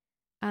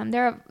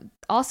 There have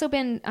also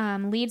been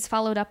leads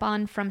followed up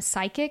on from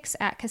psychics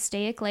at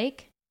Castaic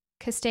Lake,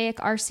 Castaic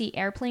RC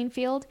Airplane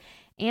Field,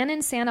 and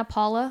in Santa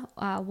Paula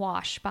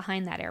Wash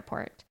behind that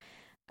airport.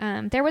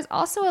 There was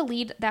also a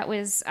lead that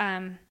was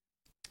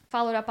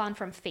followed up on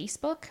from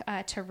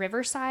Facebook to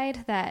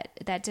Riverside that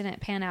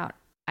didn't pan out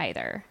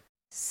either.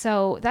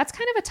 So that's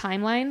kind of a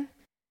timeline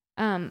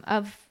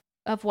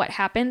of what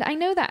happened. I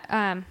know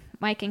that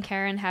Mike and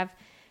Karen have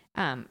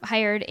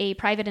hired a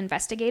private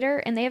investigator,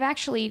 and they have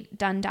actually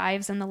done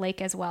dives in the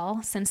lake as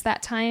well since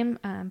that time,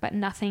 but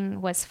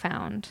nothing was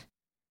found.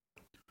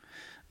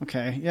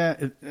 Okay,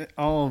 yeah,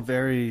 all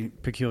very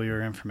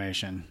peculiar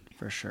information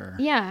for sure.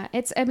 Yeah,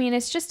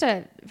 it's just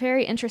a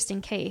very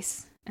interesting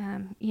case,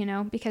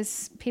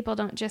 because people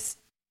don't just,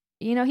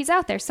 he's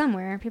out there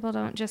somewhere. People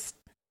don't just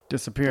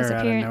disappear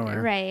out of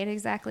nowhere. Right,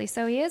 exactly.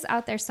 So he is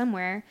out there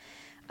somewhere.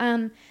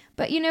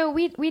 But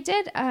we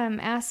did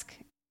ask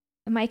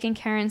Mike and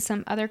Karen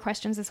some other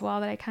questions as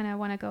well that I kind of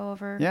want to go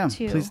over too. Yeah,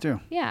 please do.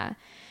 Yeah.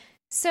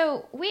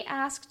 So we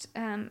asked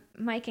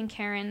Mike and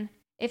Karen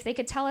if they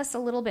could tell us a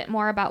little bit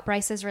more about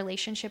Bryce's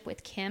relationship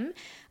with Kim,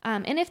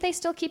 and if they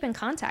still keep in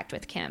contact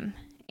with Kim.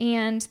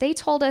 And they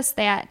told us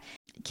that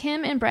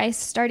Kim and Bryce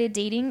started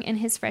dating in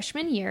his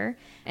freshman year.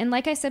 And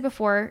like I said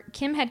before,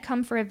 Kim had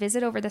come for a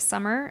visit over the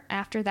summer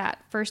after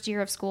that first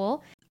year of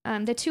school.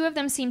 The two of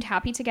them seemed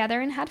happy together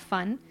and had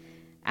fun.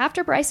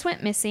 After Bryce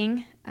went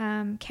missing,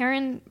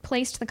 Karen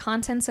placed the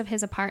contents of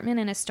his apartment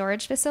in a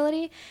storage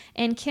facility,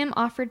 and Kim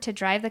offered to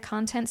drive the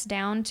contents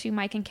down to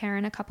Mike and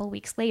Karen a couple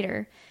weeks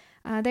later.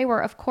 They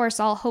were, of course,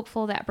 all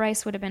hopeful that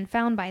Bryce would have been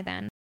found by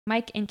then.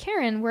 Mike and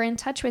Karen were in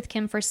touch with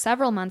Kim for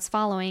several months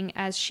following,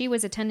 as she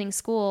was attending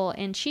school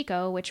in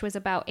Chico, which was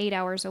about 8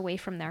 hours away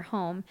from their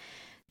home.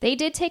 They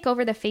did take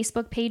over the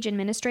Facebook page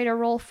administrator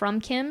role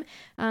from Kim,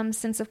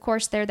 since, of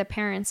course, they're the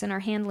parents and are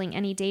handling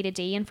any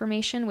day-to-day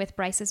information with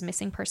Bryce's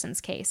missing persons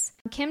case.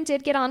 Kim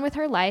did get on with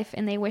her life,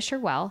 and they wish her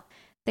well.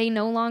 They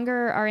no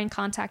longer are in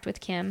contact with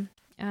Kim,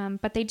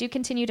 but they do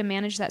continue to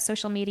manage that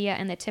social media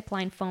and the tip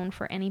line phone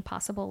for any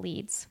possible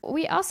leads.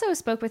 We also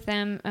spoke with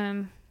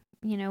them.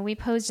 We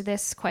posed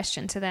this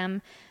question to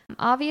them.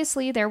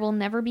 Obviously, there will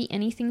never be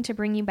anything to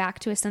bring you back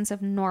to a sense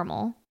of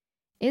normal.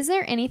 Is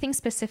there anything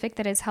specific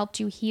that has helped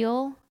you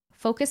heal,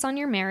 focus on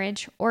your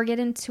marriage, or get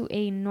into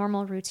a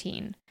normal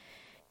routine?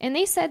 And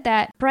they said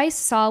that Bryce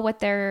saw what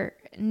their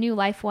new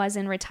life was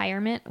in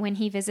retirement when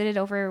he visited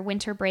over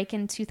winter break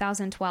in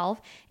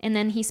 2012, and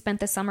then he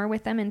spent the summer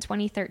with them in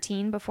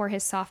 2013 before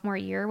his sophomore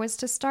year was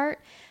to start.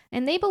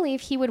 And they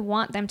believe he would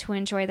want them to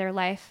enjoy their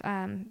life,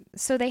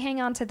 so they hang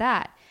on to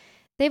that.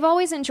 They've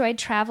always enjoyed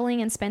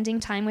traveling and spending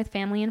time with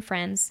family and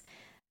friends.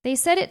 They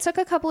said it took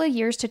a couple of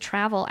years to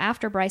travel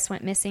after Bryce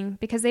went missing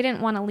because they didn't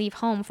want to leave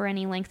home for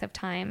any length of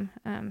time,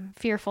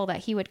 fearful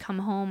that he would come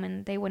home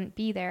and they wouldn't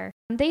be there.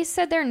 They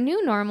said their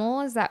new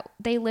normal is that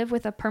they live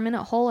with a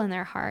permanent hole in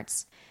their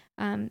hearts.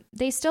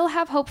 They still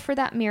have hope for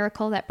that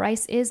miracle that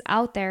Bryce is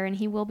out there and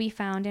he will be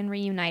found and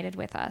reunited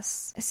with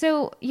us.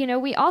 So,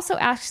 we also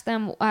asked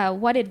them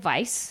what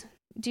advice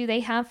do they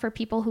have for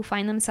people who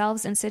find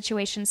themselves in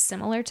situations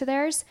similar to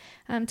theirs,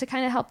 to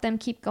kind of help them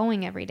keep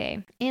going every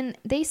day. And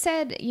they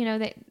said,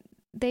 that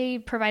they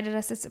provided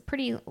us this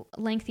pretty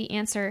lengthy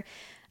answer,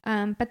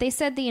 but they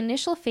said the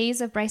initial phase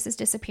of Bryce's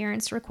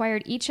disappearance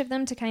required each of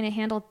them to kind of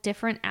handle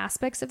different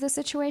aspects of the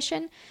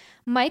situation.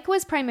 Mike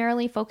was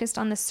primarily focused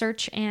on the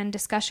search and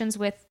discussions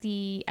with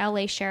the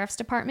LA Sheriff's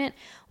Department,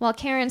 while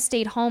Karen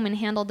stayed home and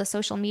handled the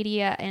social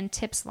media and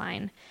tips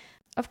line.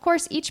 Of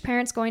course, each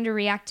parent's going to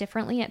react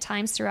differently at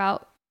times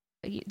throughout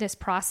this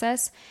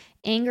process,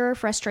 anger,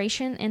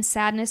 frustration, and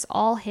sadness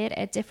all hit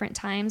at different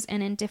times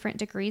and in different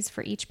degrees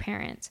for each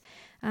parent.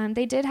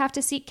 They did have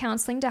to seek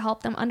counseling to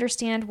help them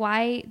understand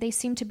why they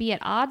seemed to be at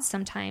odds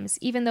sometimes,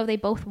 even though they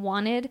both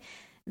wanted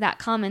that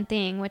common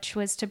thing, which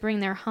was to bring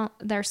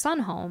their son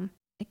home.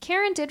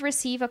 Karen did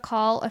receive a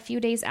call a few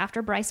days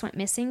after Bryce went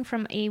missing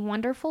from a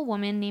wonderful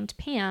woman named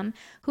Pam,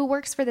 who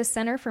works for the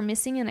Center for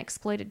Missing and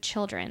Exploited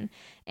Children.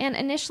 And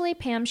initially,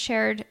 Pam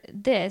shared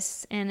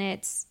this, and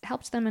it's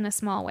helped them in a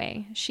small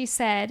way. She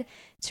said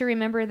to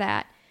remember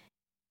that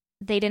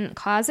they didn't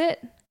cause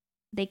it,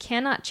 they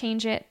cannot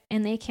change it,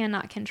 and they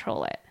cannot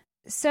control it.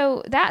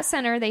 So that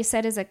center, they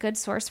said, is a good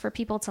source for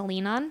people to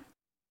lean on.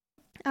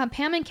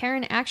 Pam and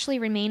Karen actually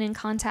remain in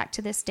contact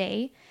to this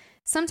day.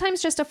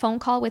 Sometimes just a phone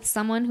call with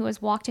someone who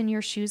has walked in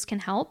your shoes can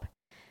help.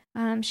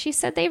 She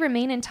said they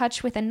remain in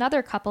touch with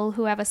another couple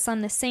who have a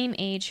son the same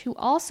age who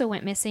also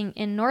went missing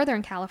in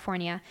Northern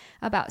California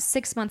about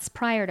 6 months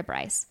prior to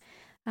Bryce.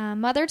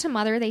 Mother to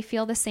mother, they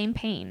feel the same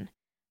pain.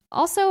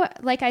 Also,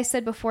 like I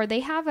said before, they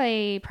have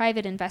a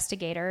private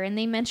investigator, and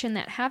they mentioned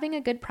that having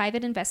a good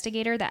private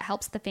investigator that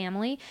helps the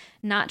family,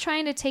 not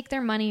trying to take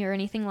their money or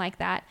anything like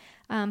that,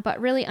 but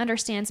really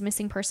understands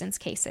missing persons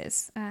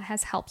cases,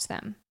 has helped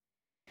them.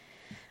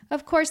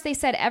 Of course, they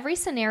said every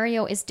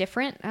scenario is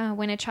different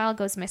when a child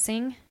goes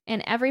missing,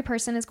 and every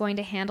person is going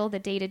to handle the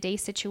day-to-day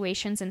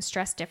situations and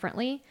stress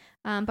differently,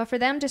 but for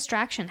them,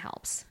 distraction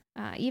helps.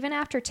 Even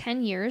after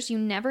 10 years, you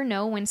never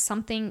know when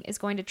something is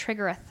going to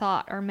trigger a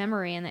thought or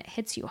memory and it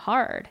hits you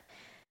hard.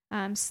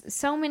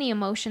 So many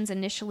emotions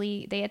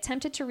initially. They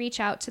attempted to reach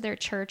out to their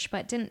church,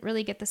 but didn't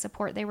really get the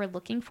support they were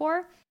looking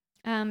for.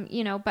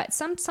 But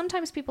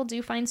sometimes people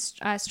do find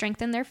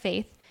strength in their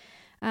faith.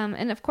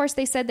 And of course,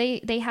 they said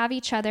they have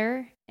each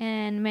other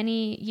and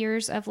many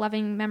years of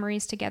loving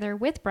memories together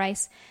with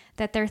Bryce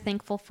that they're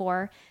thankful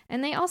for.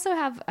 And they also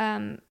have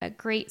a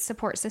great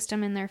support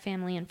system in their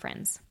family and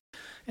friends.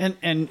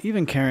 And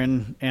even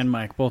Karen and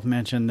Mike both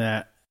mentioned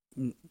that,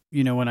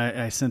 when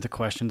I sent the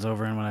questions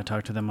over and when I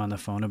talked to them on the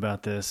phone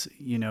about this,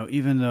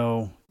 even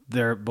though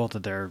both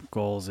of their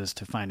goals is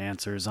to find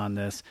answers on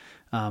this,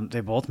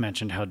 they both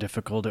mentioned how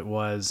difficult it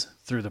was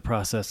through the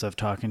process of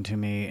talking to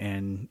me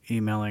and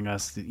emailing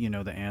us,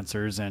 the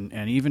answers and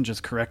even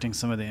just correcting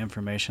some of the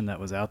information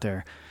that was out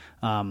there.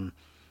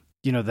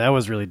 That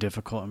was really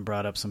difficult and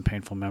brought up some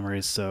painful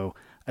memories. So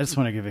I just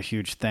want to give a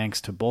huge thanks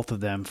to both of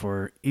them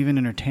for even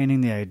entertaining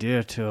the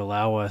idea to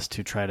allow us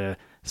to try to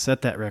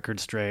set that record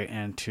straight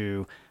and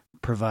to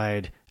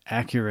provide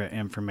accurate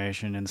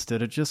information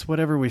instead of just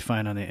whatever we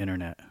find on the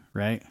internet,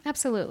 right?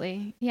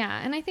 Absolutely. Yeah.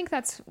 And I think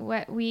that's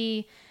what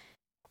we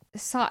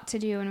sought to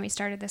do when we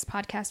started this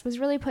podcast, was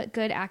really put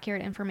good,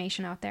 accurate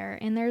information out there.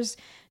 And there's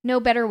no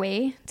better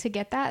way to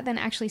get that than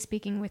actually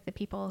speaking with the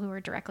people who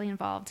are directly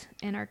involved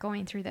and are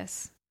going through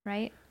this,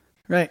 right?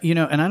 Right.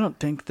 And I don't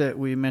think that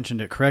we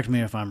mentioned it. Correct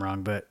me if I'm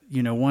wrong, but,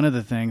 one of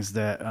the things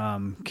that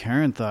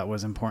Karen thought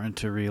was important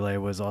to relay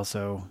was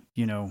also,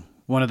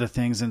 one of the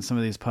things in some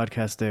of these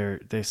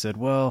podcasts they said,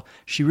 well,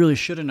 she really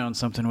should have known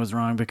something was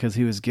wrong because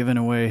he was giving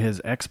away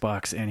his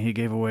Xbox and he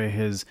gave away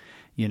his,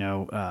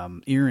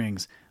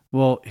 earrings.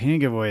 Well, he didn't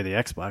give away the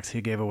Xbox.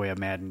 He gave away a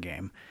Madden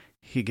game.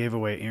 He gave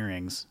away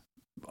earrings.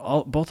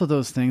 Both of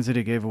those things that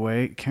he gave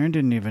away, Karen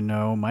didn't even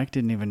know, Mike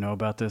didn't even know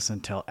about this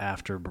until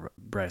after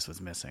Bryce was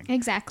missing.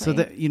 Exactly. So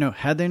that,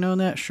 had they known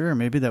that, sure,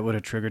 maybe that would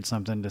have triggered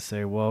something to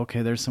say, well,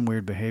 okay, there's some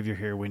weird behavior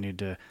here. We need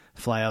to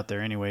fly out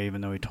there anyway, even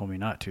though he told me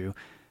not to.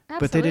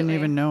 Absolutely. But they didn't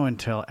even know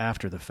until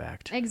after the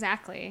fact.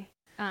 Exactly.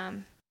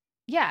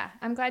 Yeah,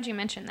 I'm glad you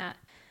mentioned that.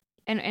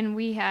 And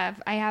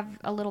I have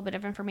a little bit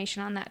of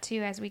information on that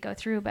too as we go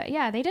through. But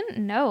yeah, they didn't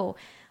know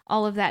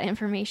all of that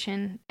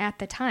information at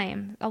the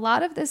time. A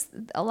lot of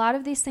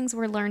these things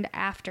were learned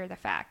after the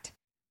fact.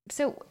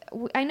 So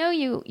I know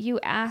you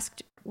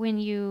asked when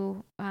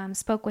you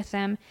spoke with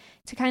them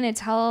to kind of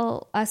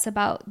tell us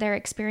about their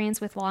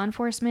experience with law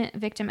enforcement,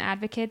 victim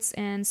advocates,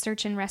 and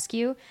search and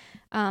rescue,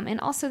 and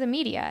also the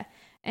media.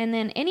 And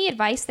then any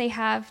advice they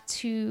have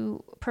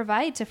to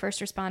provide to first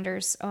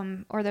responders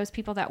or those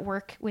people that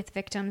work with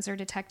victims or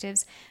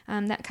detectives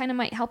that kind of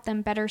might help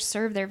them better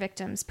serve their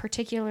victims,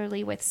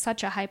 particularly with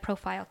such a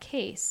high-profile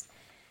case.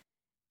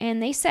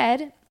 And they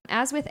said,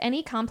 as with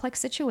any complex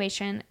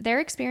situation,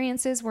 their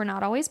experiences were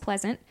not always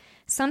pleasant.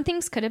 Some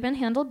things could have been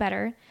handled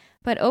better,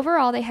 but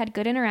overall they had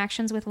good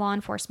interactions with law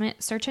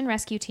enforcement, search and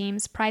rescue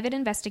teams, private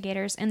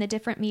investigators, and the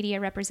different media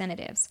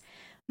representatives.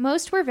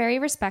 Most were very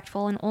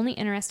respectful and only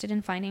interested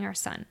in finding our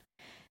son.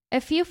 A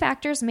few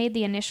factors made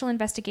the initial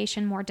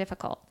investigation more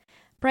difficult.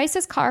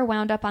 Bryce's car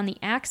wound up on the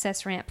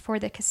access ramp for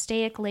the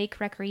Castaic Lake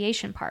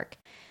Recreation Park.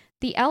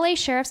 The LA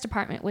Sheriff's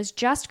Department was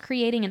just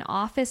creating an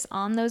office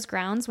on those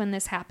grounds when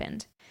this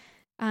happened.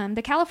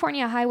 The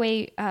California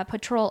Highway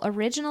Patrol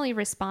originally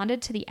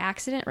responded to the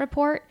accident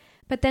report,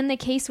 but then the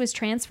case was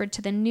transferred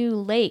to the new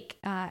Lake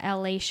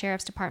LA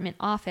Sheriff's Department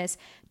office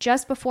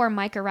just before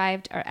Mike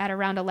arrived at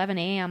around 11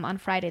 a.m. on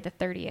Friday the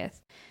 30th.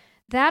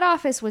 That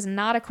office was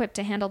not equipped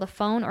to handle the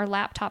phone or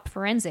laptop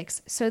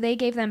forensics, so they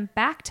gave them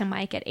back to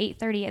Mike at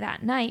 8:30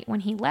 that night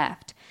when he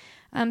left.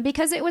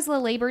 Because it was the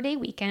Labor Day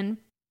weekend,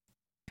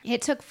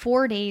 it took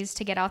 4 days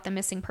to get out the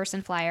missing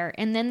person flyer,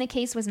 and then the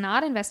case was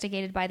not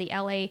investigated by the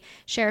LA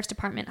Sheriff's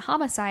Department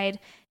Homicide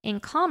in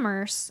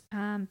Commerce,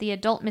 the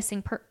adult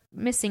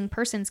missing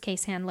persons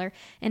case handler,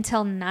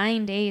 until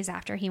 9 days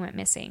after he went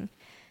missing.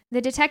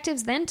 The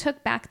detectives then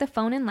took back the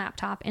phone and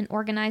laptop and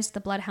organized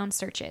the bloodhound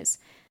searches.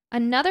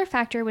 Another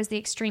factor was the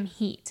extreme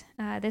heat.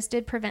 This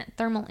did prevent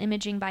thermal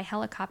imaging by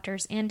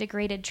helicopters and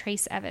degraded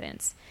trace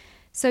evidence.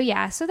 So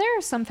there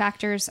are some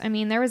factors. I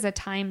mean, there was a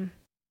time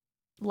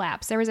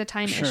lapse. There was a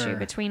time issue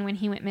between when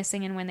he went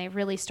missing and when they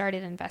really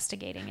started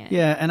investigating it.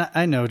 Yeah, and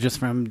I know just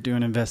from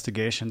doing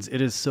investigations,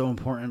 it is so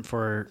important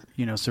for,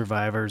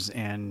 survivors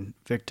and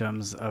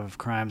victims of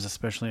crimes,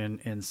 especially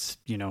in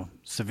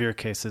severe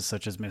cases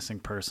such as missing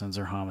persons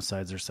or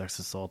homicides or sex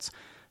assaults,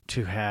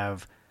 to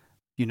have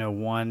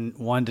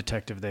one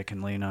detective they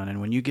can lean on.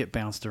 And when you get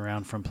bounced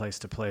around from place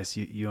to place,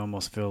 you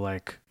almost feel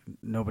like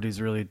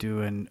nobody's really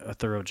doing a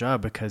thorough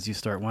job, because you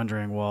start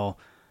wondering, well,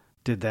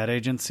 did that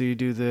agency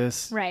do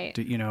this? Right.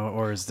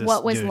 Or is this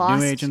what was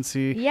lost? New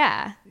agency?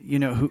 Yeah.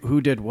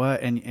 Who did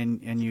what?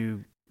 And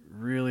you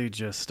really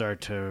just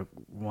start to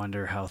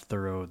wonder how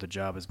thorough the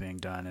job is being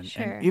done.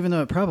 And even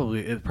though it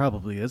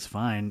probably is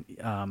fine,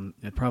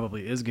 it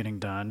probably is getting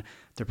done.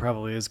 There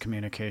probably is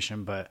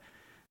communication, but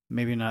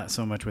maybe not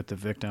so much with the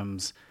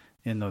victims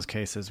in those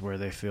cases where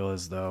they feel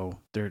as though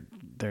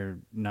they're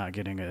not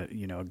getting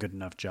a good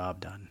enough job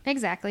done.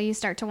 Exactly. You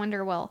start to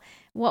wonder, well,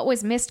 what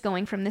was missed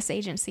going from this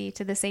agency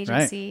to this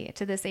agency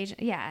to this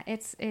agent? Yeah,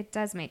 it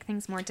does make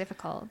things more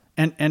difficult.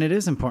 And it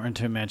is important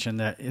to mention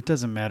that it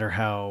doesn't matter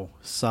how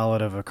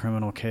solid of a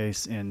criminal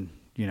case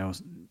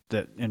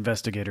that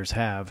investigators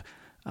have.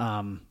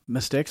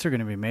 Mistakes are going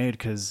to be made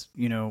because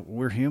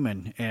we're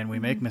human and we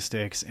make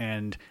mistakes,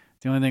 and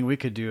the only thing we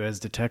could do as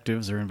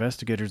detectives or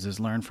investigators is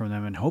learn from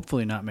them and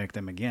hopefully not make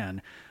them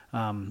again.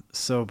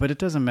 But it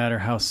doesn't matter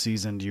how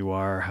seasoned you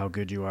are, how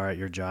good you are at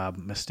your job,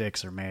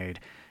 mistakes are made.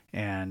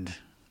 And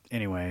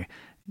anyway,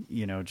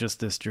 just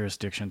this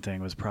jurisdiction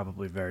thing was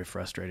probably very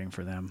frustrating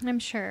for them. I'm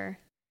sure.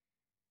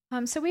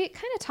 So we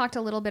kind of talked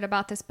a little bit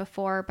about this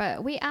before,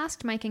 but we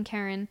asked Mike and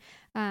Karen,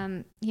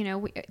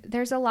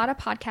 there's a lot of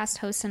podcast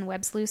hosts and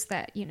web sleuths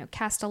that,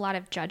 cast a lot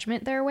of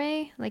judgment their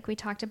way, like we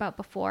talked about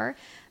before,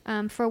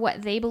 for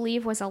what they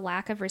believe was a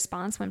lack of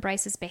response when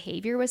Bryce's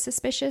behavior was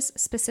suspicious,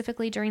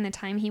 specifically during the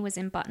time he was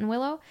in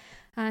Buttonwillow.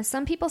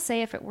 Some people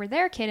say if it were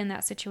their kid in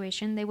that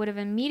situation, they would have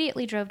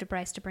immediately drove to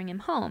Bryce to bring him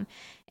home.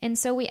 And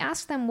so we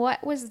asked them,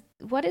 what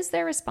is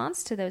their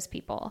response to those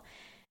people?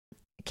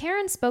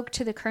 Karen spoke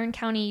to the Kern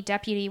County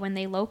deputy when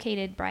they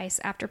located Bryce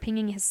after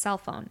pinging his cell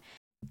phone.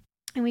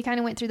 And we kind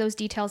of went through those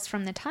details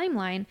from the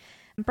timeline.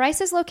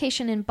 Bryce's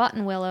location in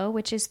Buttonwillow,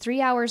 which is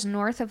 3 hours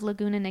north of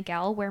Laguna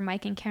Niguel, where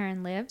Mike and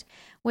Karen lived,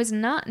 was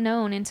not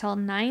known until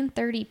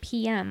 9:30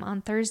 p.m.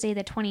 on Thursday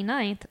the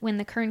 29th, when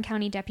the Kern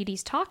County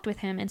deputies talked with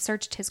him and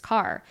searched his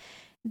car.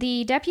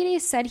 The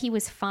deputies said he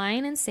was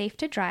fine and safe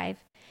to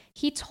drive.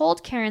 He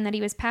told Karen that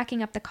he was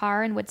packing up the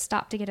car and would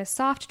stop to get a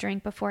soft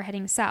drink before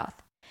heading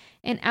south.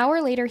 An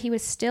hour later, he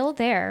was still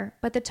there,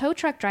 but the tow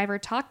truck driver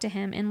talked to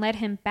him and led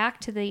him back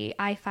to the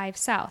I-5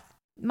 South.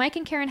 Mike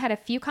and Karen had a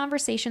few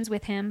conversations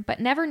with him, but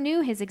never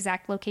knew his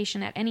exact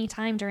location at any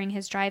time during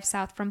his drive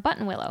south from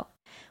Buttonwillow.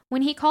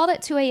 When he called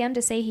at 2 a.m.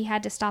 to say he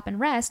had to stop and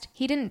rest,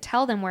 he didn't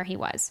tell them where he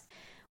was.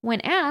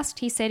 When asked,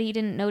 he said he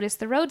didn't notice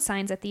the road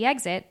signs at the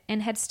exit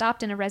and had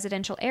stopped in a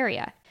residential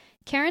area.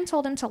 Karen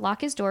told him to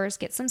lock his doors,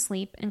 get some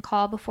sleep, and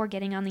call before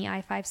getting on the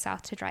I-5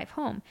 South to drive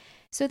home.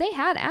 So they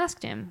had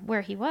asked him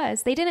where he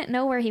was. They didn't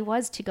know where he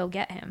was to go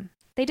get him.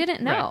 They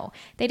didn't know.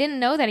 Right. They didn't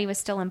know that he was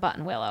still in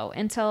Buttonwillow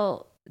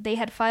until they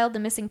had filed the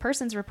missing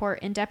persons report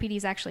and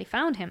deputies actually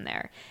found him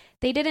there.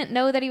 They didn't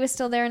know that he was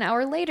still there an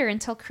hour later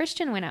until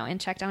Christian went out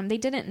and checked on him. They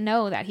didn't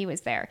know that he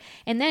was there.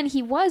 And then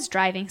he was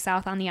driving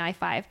south on the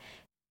I-5.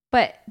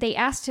 But they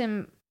asked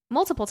him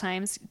multiple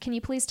times, can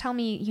you please tell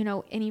me,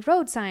 any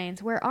road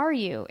signs? Where are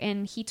you?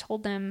 And he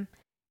told them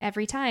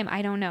every time,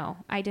 I don't know.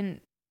 I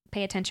didn't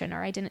pay attention,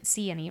 or I didn't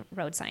see any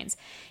road signs.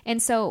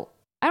 And so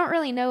I don't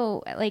really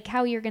know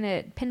how you're going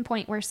to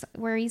pinpoint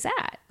where he's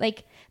at.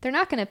 They're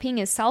not going to ping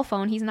his cell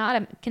phone. He's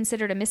not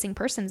considered a missing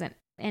person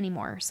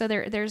anymore. So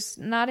there's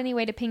not any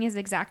way to ping his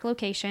exact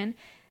location.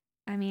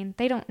 I mean,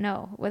 they don't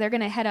know. Well, they're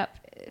going to head up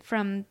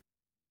from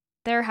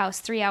their house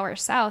 3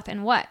 hours south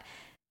and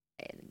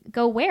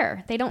go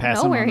where? They don't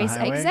know where he's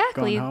highway,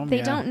 exactly. Home,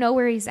 they don't know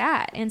where he's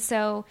at. And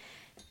so,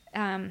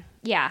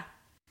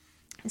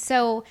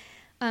 So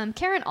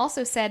Karen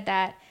also said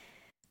that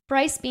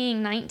Bryce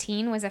being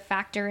 19 was a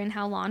factor in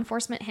how law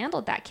enforcement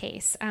handled that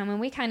case. And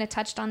we kind of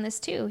touched on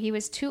this too. He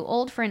was too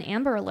old for an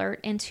Amber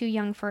Alert and too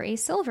young for a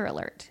Silver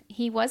Alert.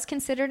 He was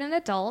considered an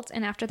adult,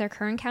 and after their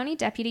Kern County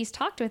deputies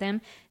talked with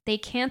him, they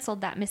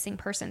canceled that missing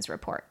persons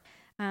report.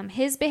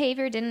 His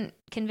behavior didn't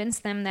convince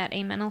them that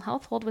a mental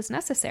health hold was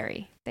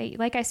necessary.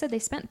 Like I said, they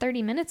spent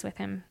 30 minutes with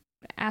him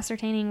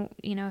ascertaining,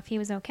 if he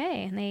was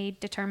okay, and they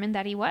determined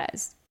that he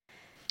was.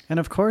 And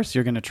of course,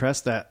 you're going to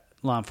trust that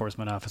law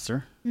enforcement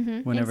officer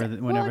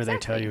whenever they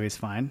tell you he's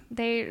fine.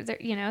 They're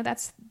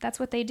that's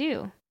what they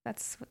do.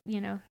 That's,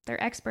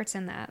 they're experts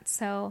in that.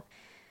 So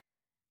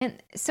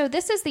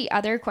this is the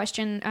other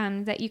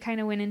question that you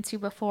kind of went into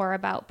before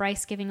about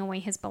Bryce giving away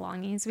his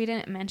belongings. We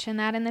didn't mention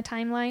that in the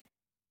timeline,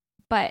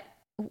 but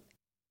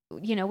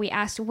we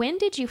asked, when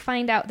did you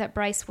find out that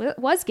Bryce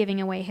was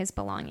giving away his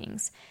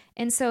belongings?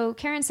 And so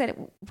Karen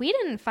said, we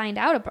didn't find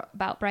out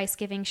about Bryce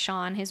giving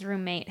Sean, his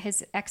roommate,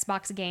 his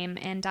Xbox game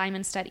and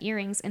diamond stud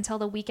earrings until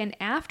the weekend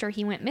after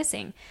he went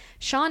missing.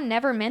 Sean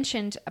never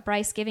mentioned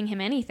Bryce giving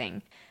him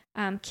anything.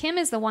 Kim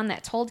is the one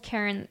that told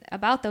Karen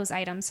about those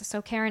items,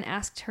 so Karen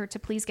asked her to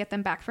please get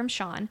them back from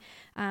Sean,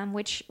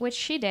 which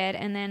she did,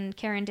 and then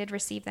Karen did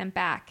receive them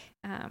back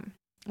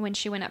when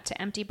she went up to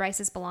empty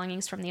Bryce's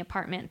belongings from the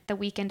apartment the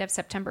weekend of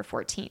September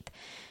 14th.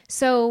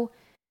 So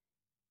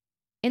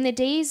in the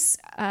days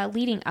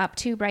leading up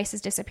to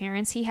Bryce's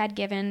disappearance, he had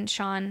given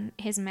Sean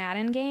his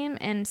Madden game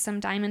and some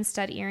diamond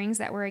stud earrings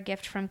that were a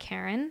gift from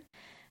Karen.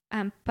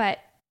 But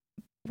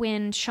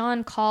when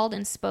Sean called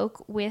and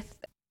spoke with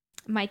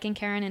Mike and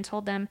Karen and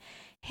told them,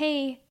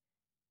 hey,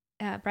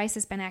 Bryce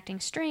has been acting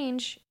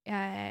strange.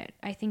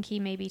 I think he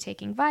may be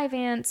taking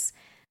Vyvanse.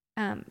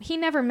 He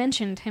never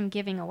mentioned him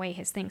giving away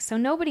his things. So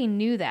nobody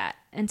knew that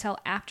until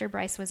after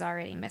Bryce was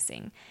already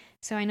missing.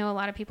 So I know a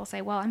lot of people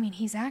say, well,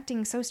 he's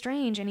acting so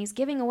strange and he's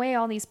giving away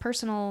all these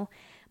personal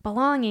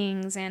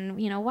belongings and,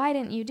 why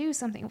didn't you do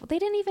something? Well, they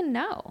didn't even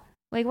know.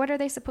 Like, what are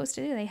they supposed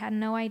to do? They had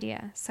no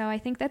idea. So I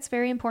think that's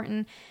very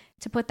important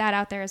to put that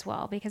out there as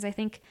well, because I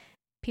think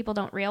people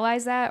don't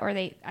realize that, or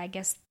they, I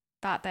guess,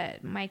 thought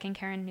that Mike and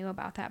Karen knew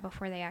about that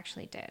before they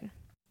actually did.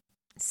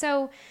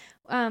 So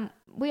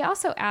we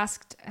also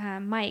asked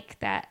Mike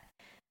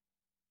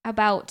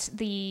about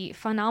the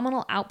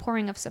phenomenal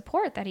outpouring of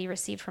support that he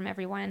received from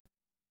everyone,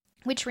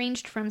 which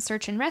ranged from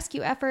search and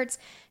rescue efforts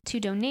to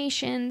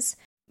donations.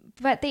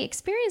 But they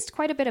experienced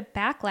quite a bit of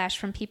backlash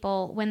from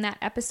people when that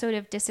episode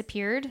of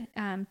Disappeared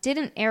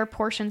didn't air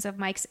portions of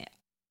Mike's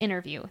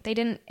interview. They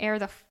didn't air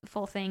the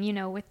full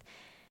thing. With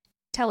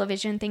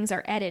television, things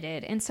are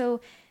edited. And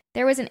so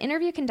there was an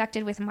interview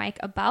conducted with Mike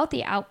about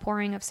the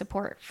outpouring of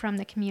support from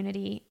the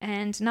community,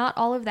 and not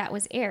all of that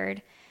was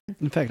aired.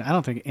 In fact, I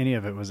don't think any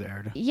of it was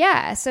aired.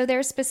 Yeah, so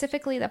there's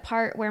specifically the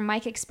part where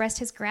Mike expressed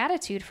his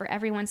gratitude for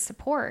everyone's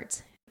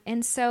support.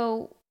 And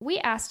so we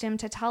asked him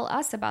to tell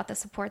us about the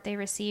support they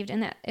received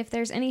and that if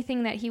there's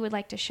anything that he would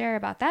like to share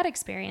about that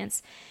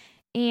experience.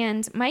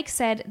 And Mike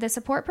said, the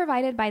support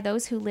provided by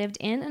those who lived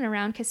in and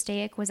around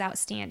Castaic was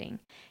outstanding.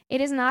 It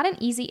is not an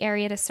easy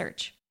area to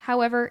search.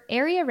 However,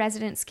 area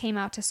residents came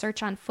out to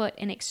search on foot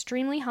in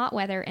extremely hot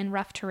weather and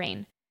rough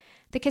terrain.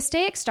 The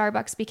Castaic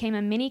Starbucks became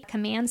a mini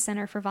command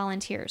center for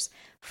volunteers.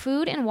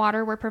 Food and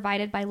water were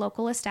provided by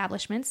local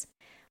establishments.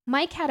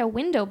 Mike had a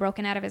window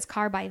broken out of his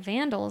car by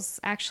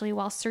vandals, actually,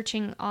 while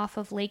searching off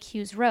of Lake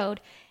Hughes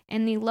Road,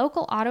 and the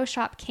local auto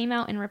shop came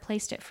out and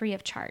replaced it free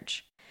of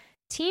charge.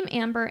 Team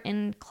Amber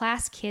and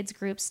Class Kids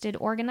groups did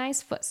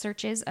organized foot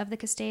searches of the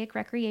Castaic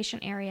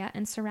recreation area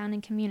and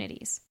surrounding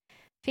communities.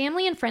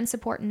 Family and friend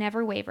support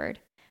never wavered.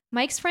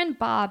 Mike's friend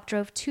Bob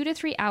drove 2 to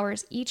 3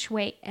 hours each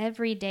way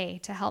every day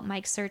to help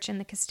Mike search in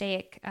the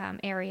Castaic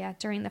area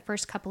during the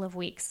first couple of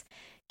weeks.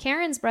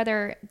 Karen's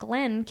brother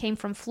Glenn came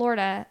from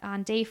Florida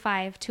on day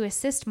 5 to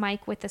assist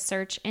Mike with the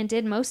search and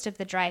did most of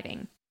the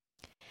driving.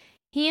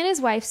 He and his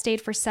wife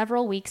stayed for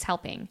several weeks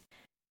helping.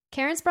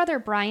 Karen's brother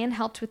Brian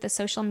helped with the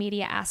social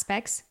media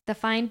aspects, the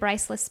Find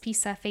Bryce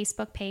Laspisa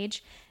Facebook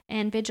page,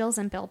 and vigils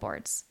and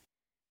billboards.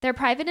 Their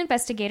private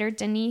investigator,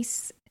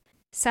 Denise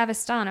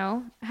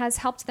Savastano, has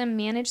helped them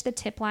manage the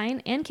tip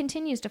line and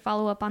continues to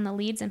follow up on the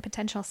leads and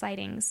potential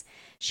sightings.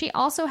 She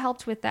also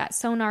helped with that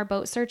sonar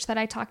boat search that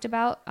I talked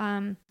about.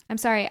 I'm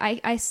sorry,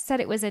 I said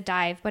it was a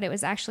dive, but it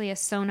was actually a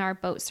sonar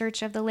boat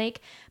search of the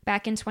lake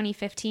back in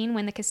 2015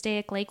 when the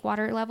Castaic Lake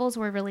water levels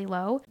were really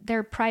low.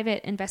 Their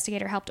private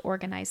investigator helped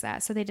organize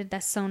that, so they did the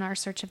sonar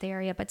search of the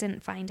area but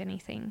didn't find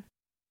anything.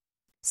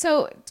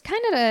 So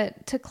kind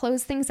of to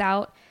close things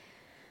out,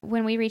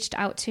 when we reached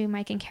out to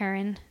Mike and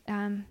Karen,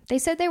 they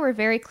said they were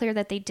very clear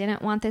that they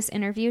didn't want this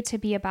interview to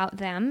be about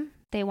them.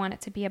 They want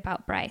it to be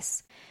about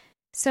Bryce.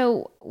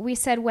 So we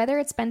said, whether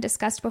it's been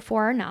discussed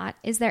before or not,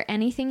 is there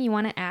anything you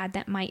want to add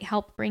that might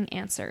help bring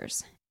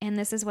answers? And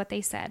this is what they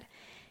said.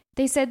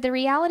 They said, the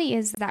reality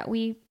is that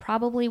we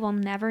probably will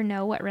never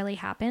know what really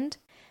happened.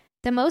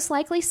 The most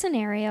likely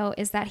scenario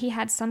is that he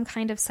had some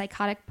kind of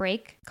psychotic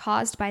break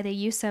caused by the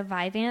use of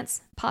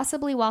Vyvanse,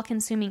 possibly while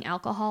consuming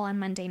alcohol on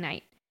Monday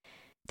night.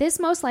 This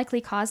most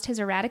likely caused his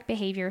erratic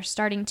behavior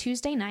starting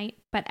Tuesday night,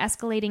 but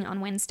escalating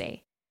on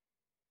Wednesday.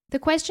 The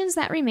questions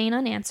that remain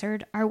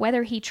unanswered are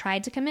whether he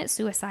tried to commit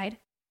suicide,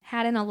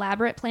 had an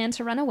elaborate plan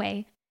to run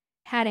away,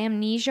 had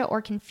amnesia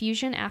or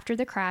confusion after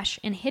the crash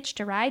and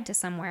hitched a ride to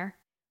somewhere,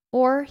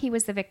 or he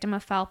was the victim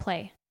of foul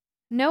play.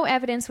 No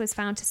evidence was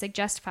found to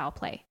suggest foul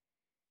play.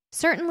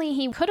 Certainly,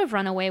 he could have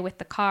run away with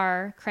the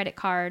car, credit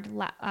card,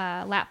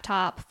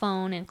 laptop,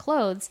 phone, and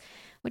clothes,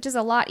 which is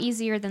a lot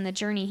easier than the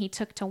journey he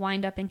took to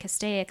wind up in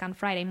Castaic on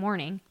Friday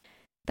morning.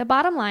 The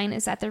bottom line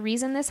is that the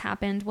reason this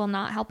happened will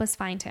not help us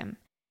find him.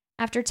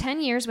 After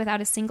 10 years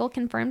without a single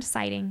confirmed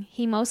sighting,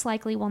 he most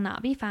likely will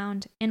not be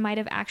found and might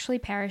have actually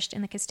perished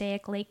in the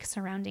Castaic Lake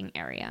surrounding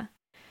area.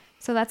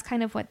 So that's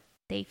kind of what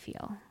they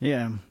feel.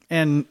 Yeah.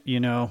 And,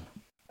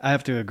 I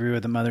have to agree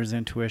with the mother's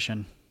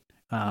intuition,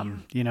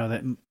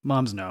 that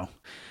moms know.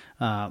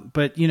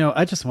 But,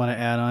 I just want to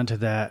add on to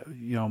that,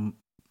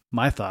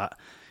 my thought.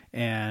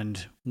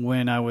 And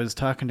when I was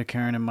talking to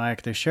Karen and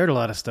Mike, they shared a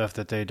lot of stuff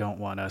that they don't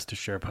want us to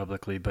share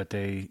publicly, but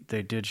they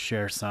did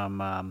share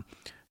some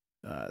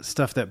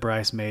stuff that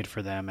Bryce made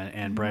for them.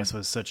 And Bryce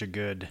was such a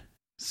good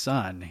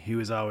son. He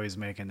was always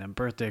making them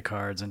birthday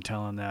cards and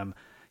telling them,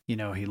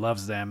 he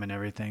loves them and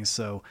everything.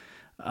 So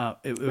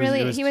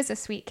he was a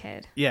sweet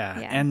kid. Yeah.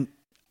 And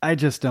I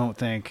just don't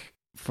think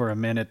for a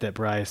minute that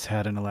Bryce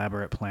had an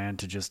elaborate plan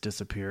to just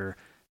disappear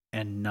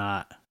and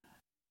not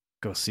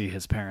go see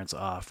his parents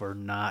off or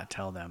not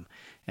tell them.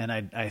 And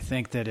I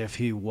think that if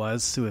he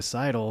was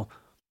suicidal,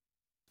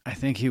 I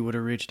think he would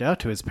have reached out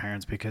to his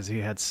parents because he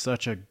had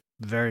such a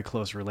very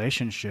close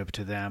relationship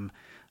to them,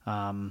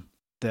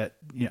 that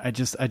I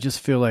just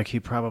feel like he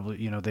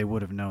probably, they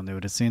would have known. They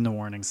would have seen the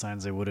warning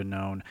signs, they would have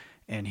known,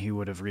 and he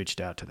would have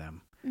reached out to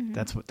them.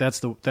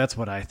 Mm-hmm. That's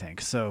what I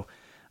think. So,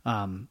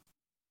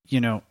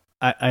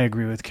 I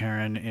agree with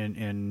Karen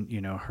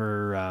in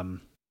her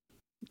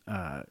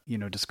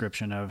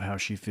description of how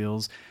she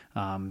feels,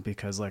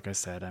 because like I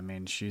said,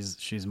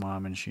 she's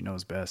mom and she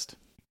knows best.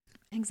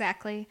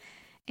 Exactly.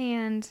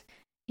 And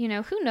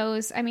who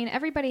knows?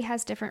 Everybody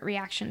has different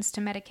reactions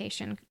to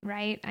medication,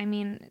 right?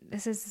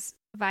 This is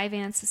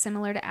Vyvanse,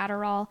 similar to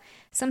Adderall,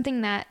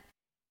 something that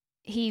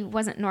he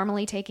wasn't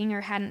normally taking or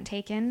hadn't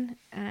taken,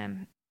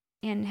 and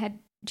had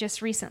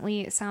just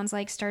recently, it sounds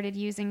like, started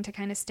using to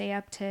kind of stay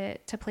up to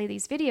play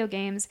these video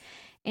games,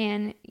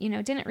 and,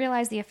 didn't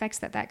realize the effects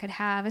that could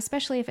have,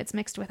 especially if it's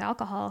mixed with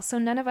alcohol. So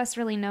none of us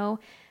really know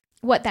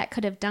what that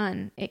could have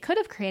done. It could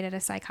have created a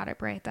psychotic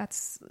break.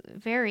 That's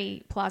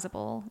very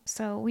plausible.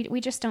 So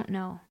we just don't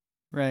know.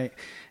 Right.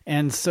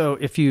 And so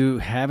if you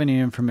have any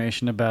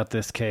information about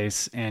this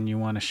case and you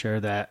want to share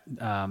that,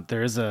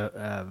 there is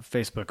a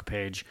Facebook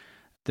page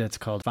that's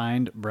called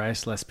Find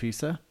Bryce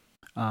Laspisa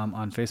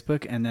on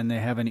Facebook. And then they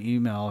have an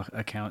email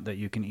account that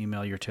you can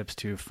email your tips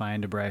to,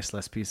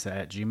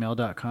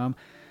 findbrycelaspisa@gmail.com.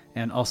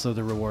 And also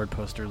the reward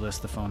poster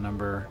lists the phone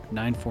number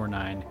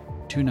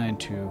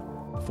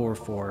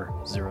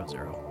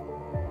 949-292-4400.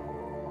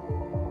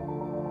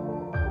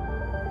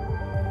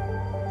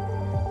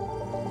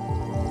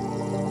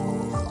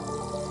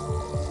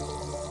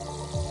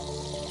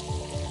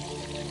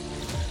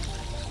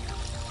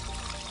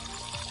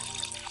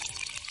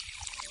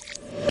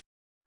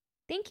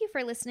 Thank you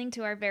for listening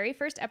to our very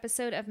first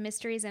episode of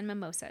Mysteries and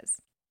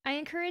Mimosas. I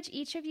encourage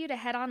each of you to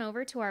head on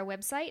over to our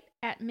website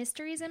at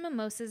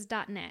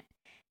mysteriesandmimosas.net.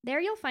 There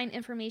you'll find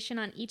information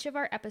on each of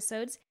our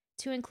episodes,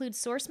 to include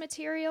source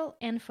material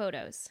and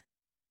photos.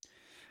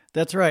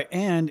 That's right.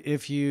 And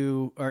if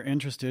you are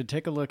interested,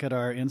 take a look at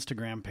our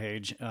Instagram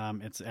page.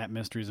 It's at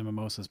Mysteries and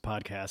Mimosas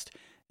Podcast.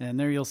 And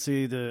there you'll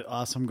see the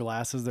awesome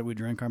glasses that we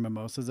drink our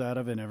mimosas out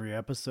of in every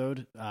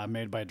episode,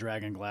 made by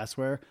Dragon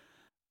Glassware.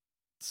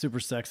 Super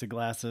sexy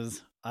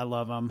glasses. I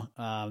love them.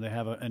 They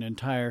have an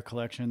entire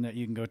collection that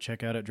you can go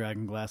check out at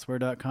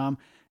dragonglassware.com.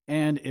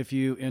 And if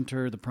you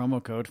enter the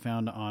promo code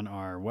found on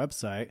our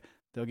website,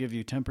 they'll give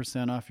you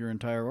 10% off your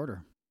entire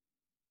order.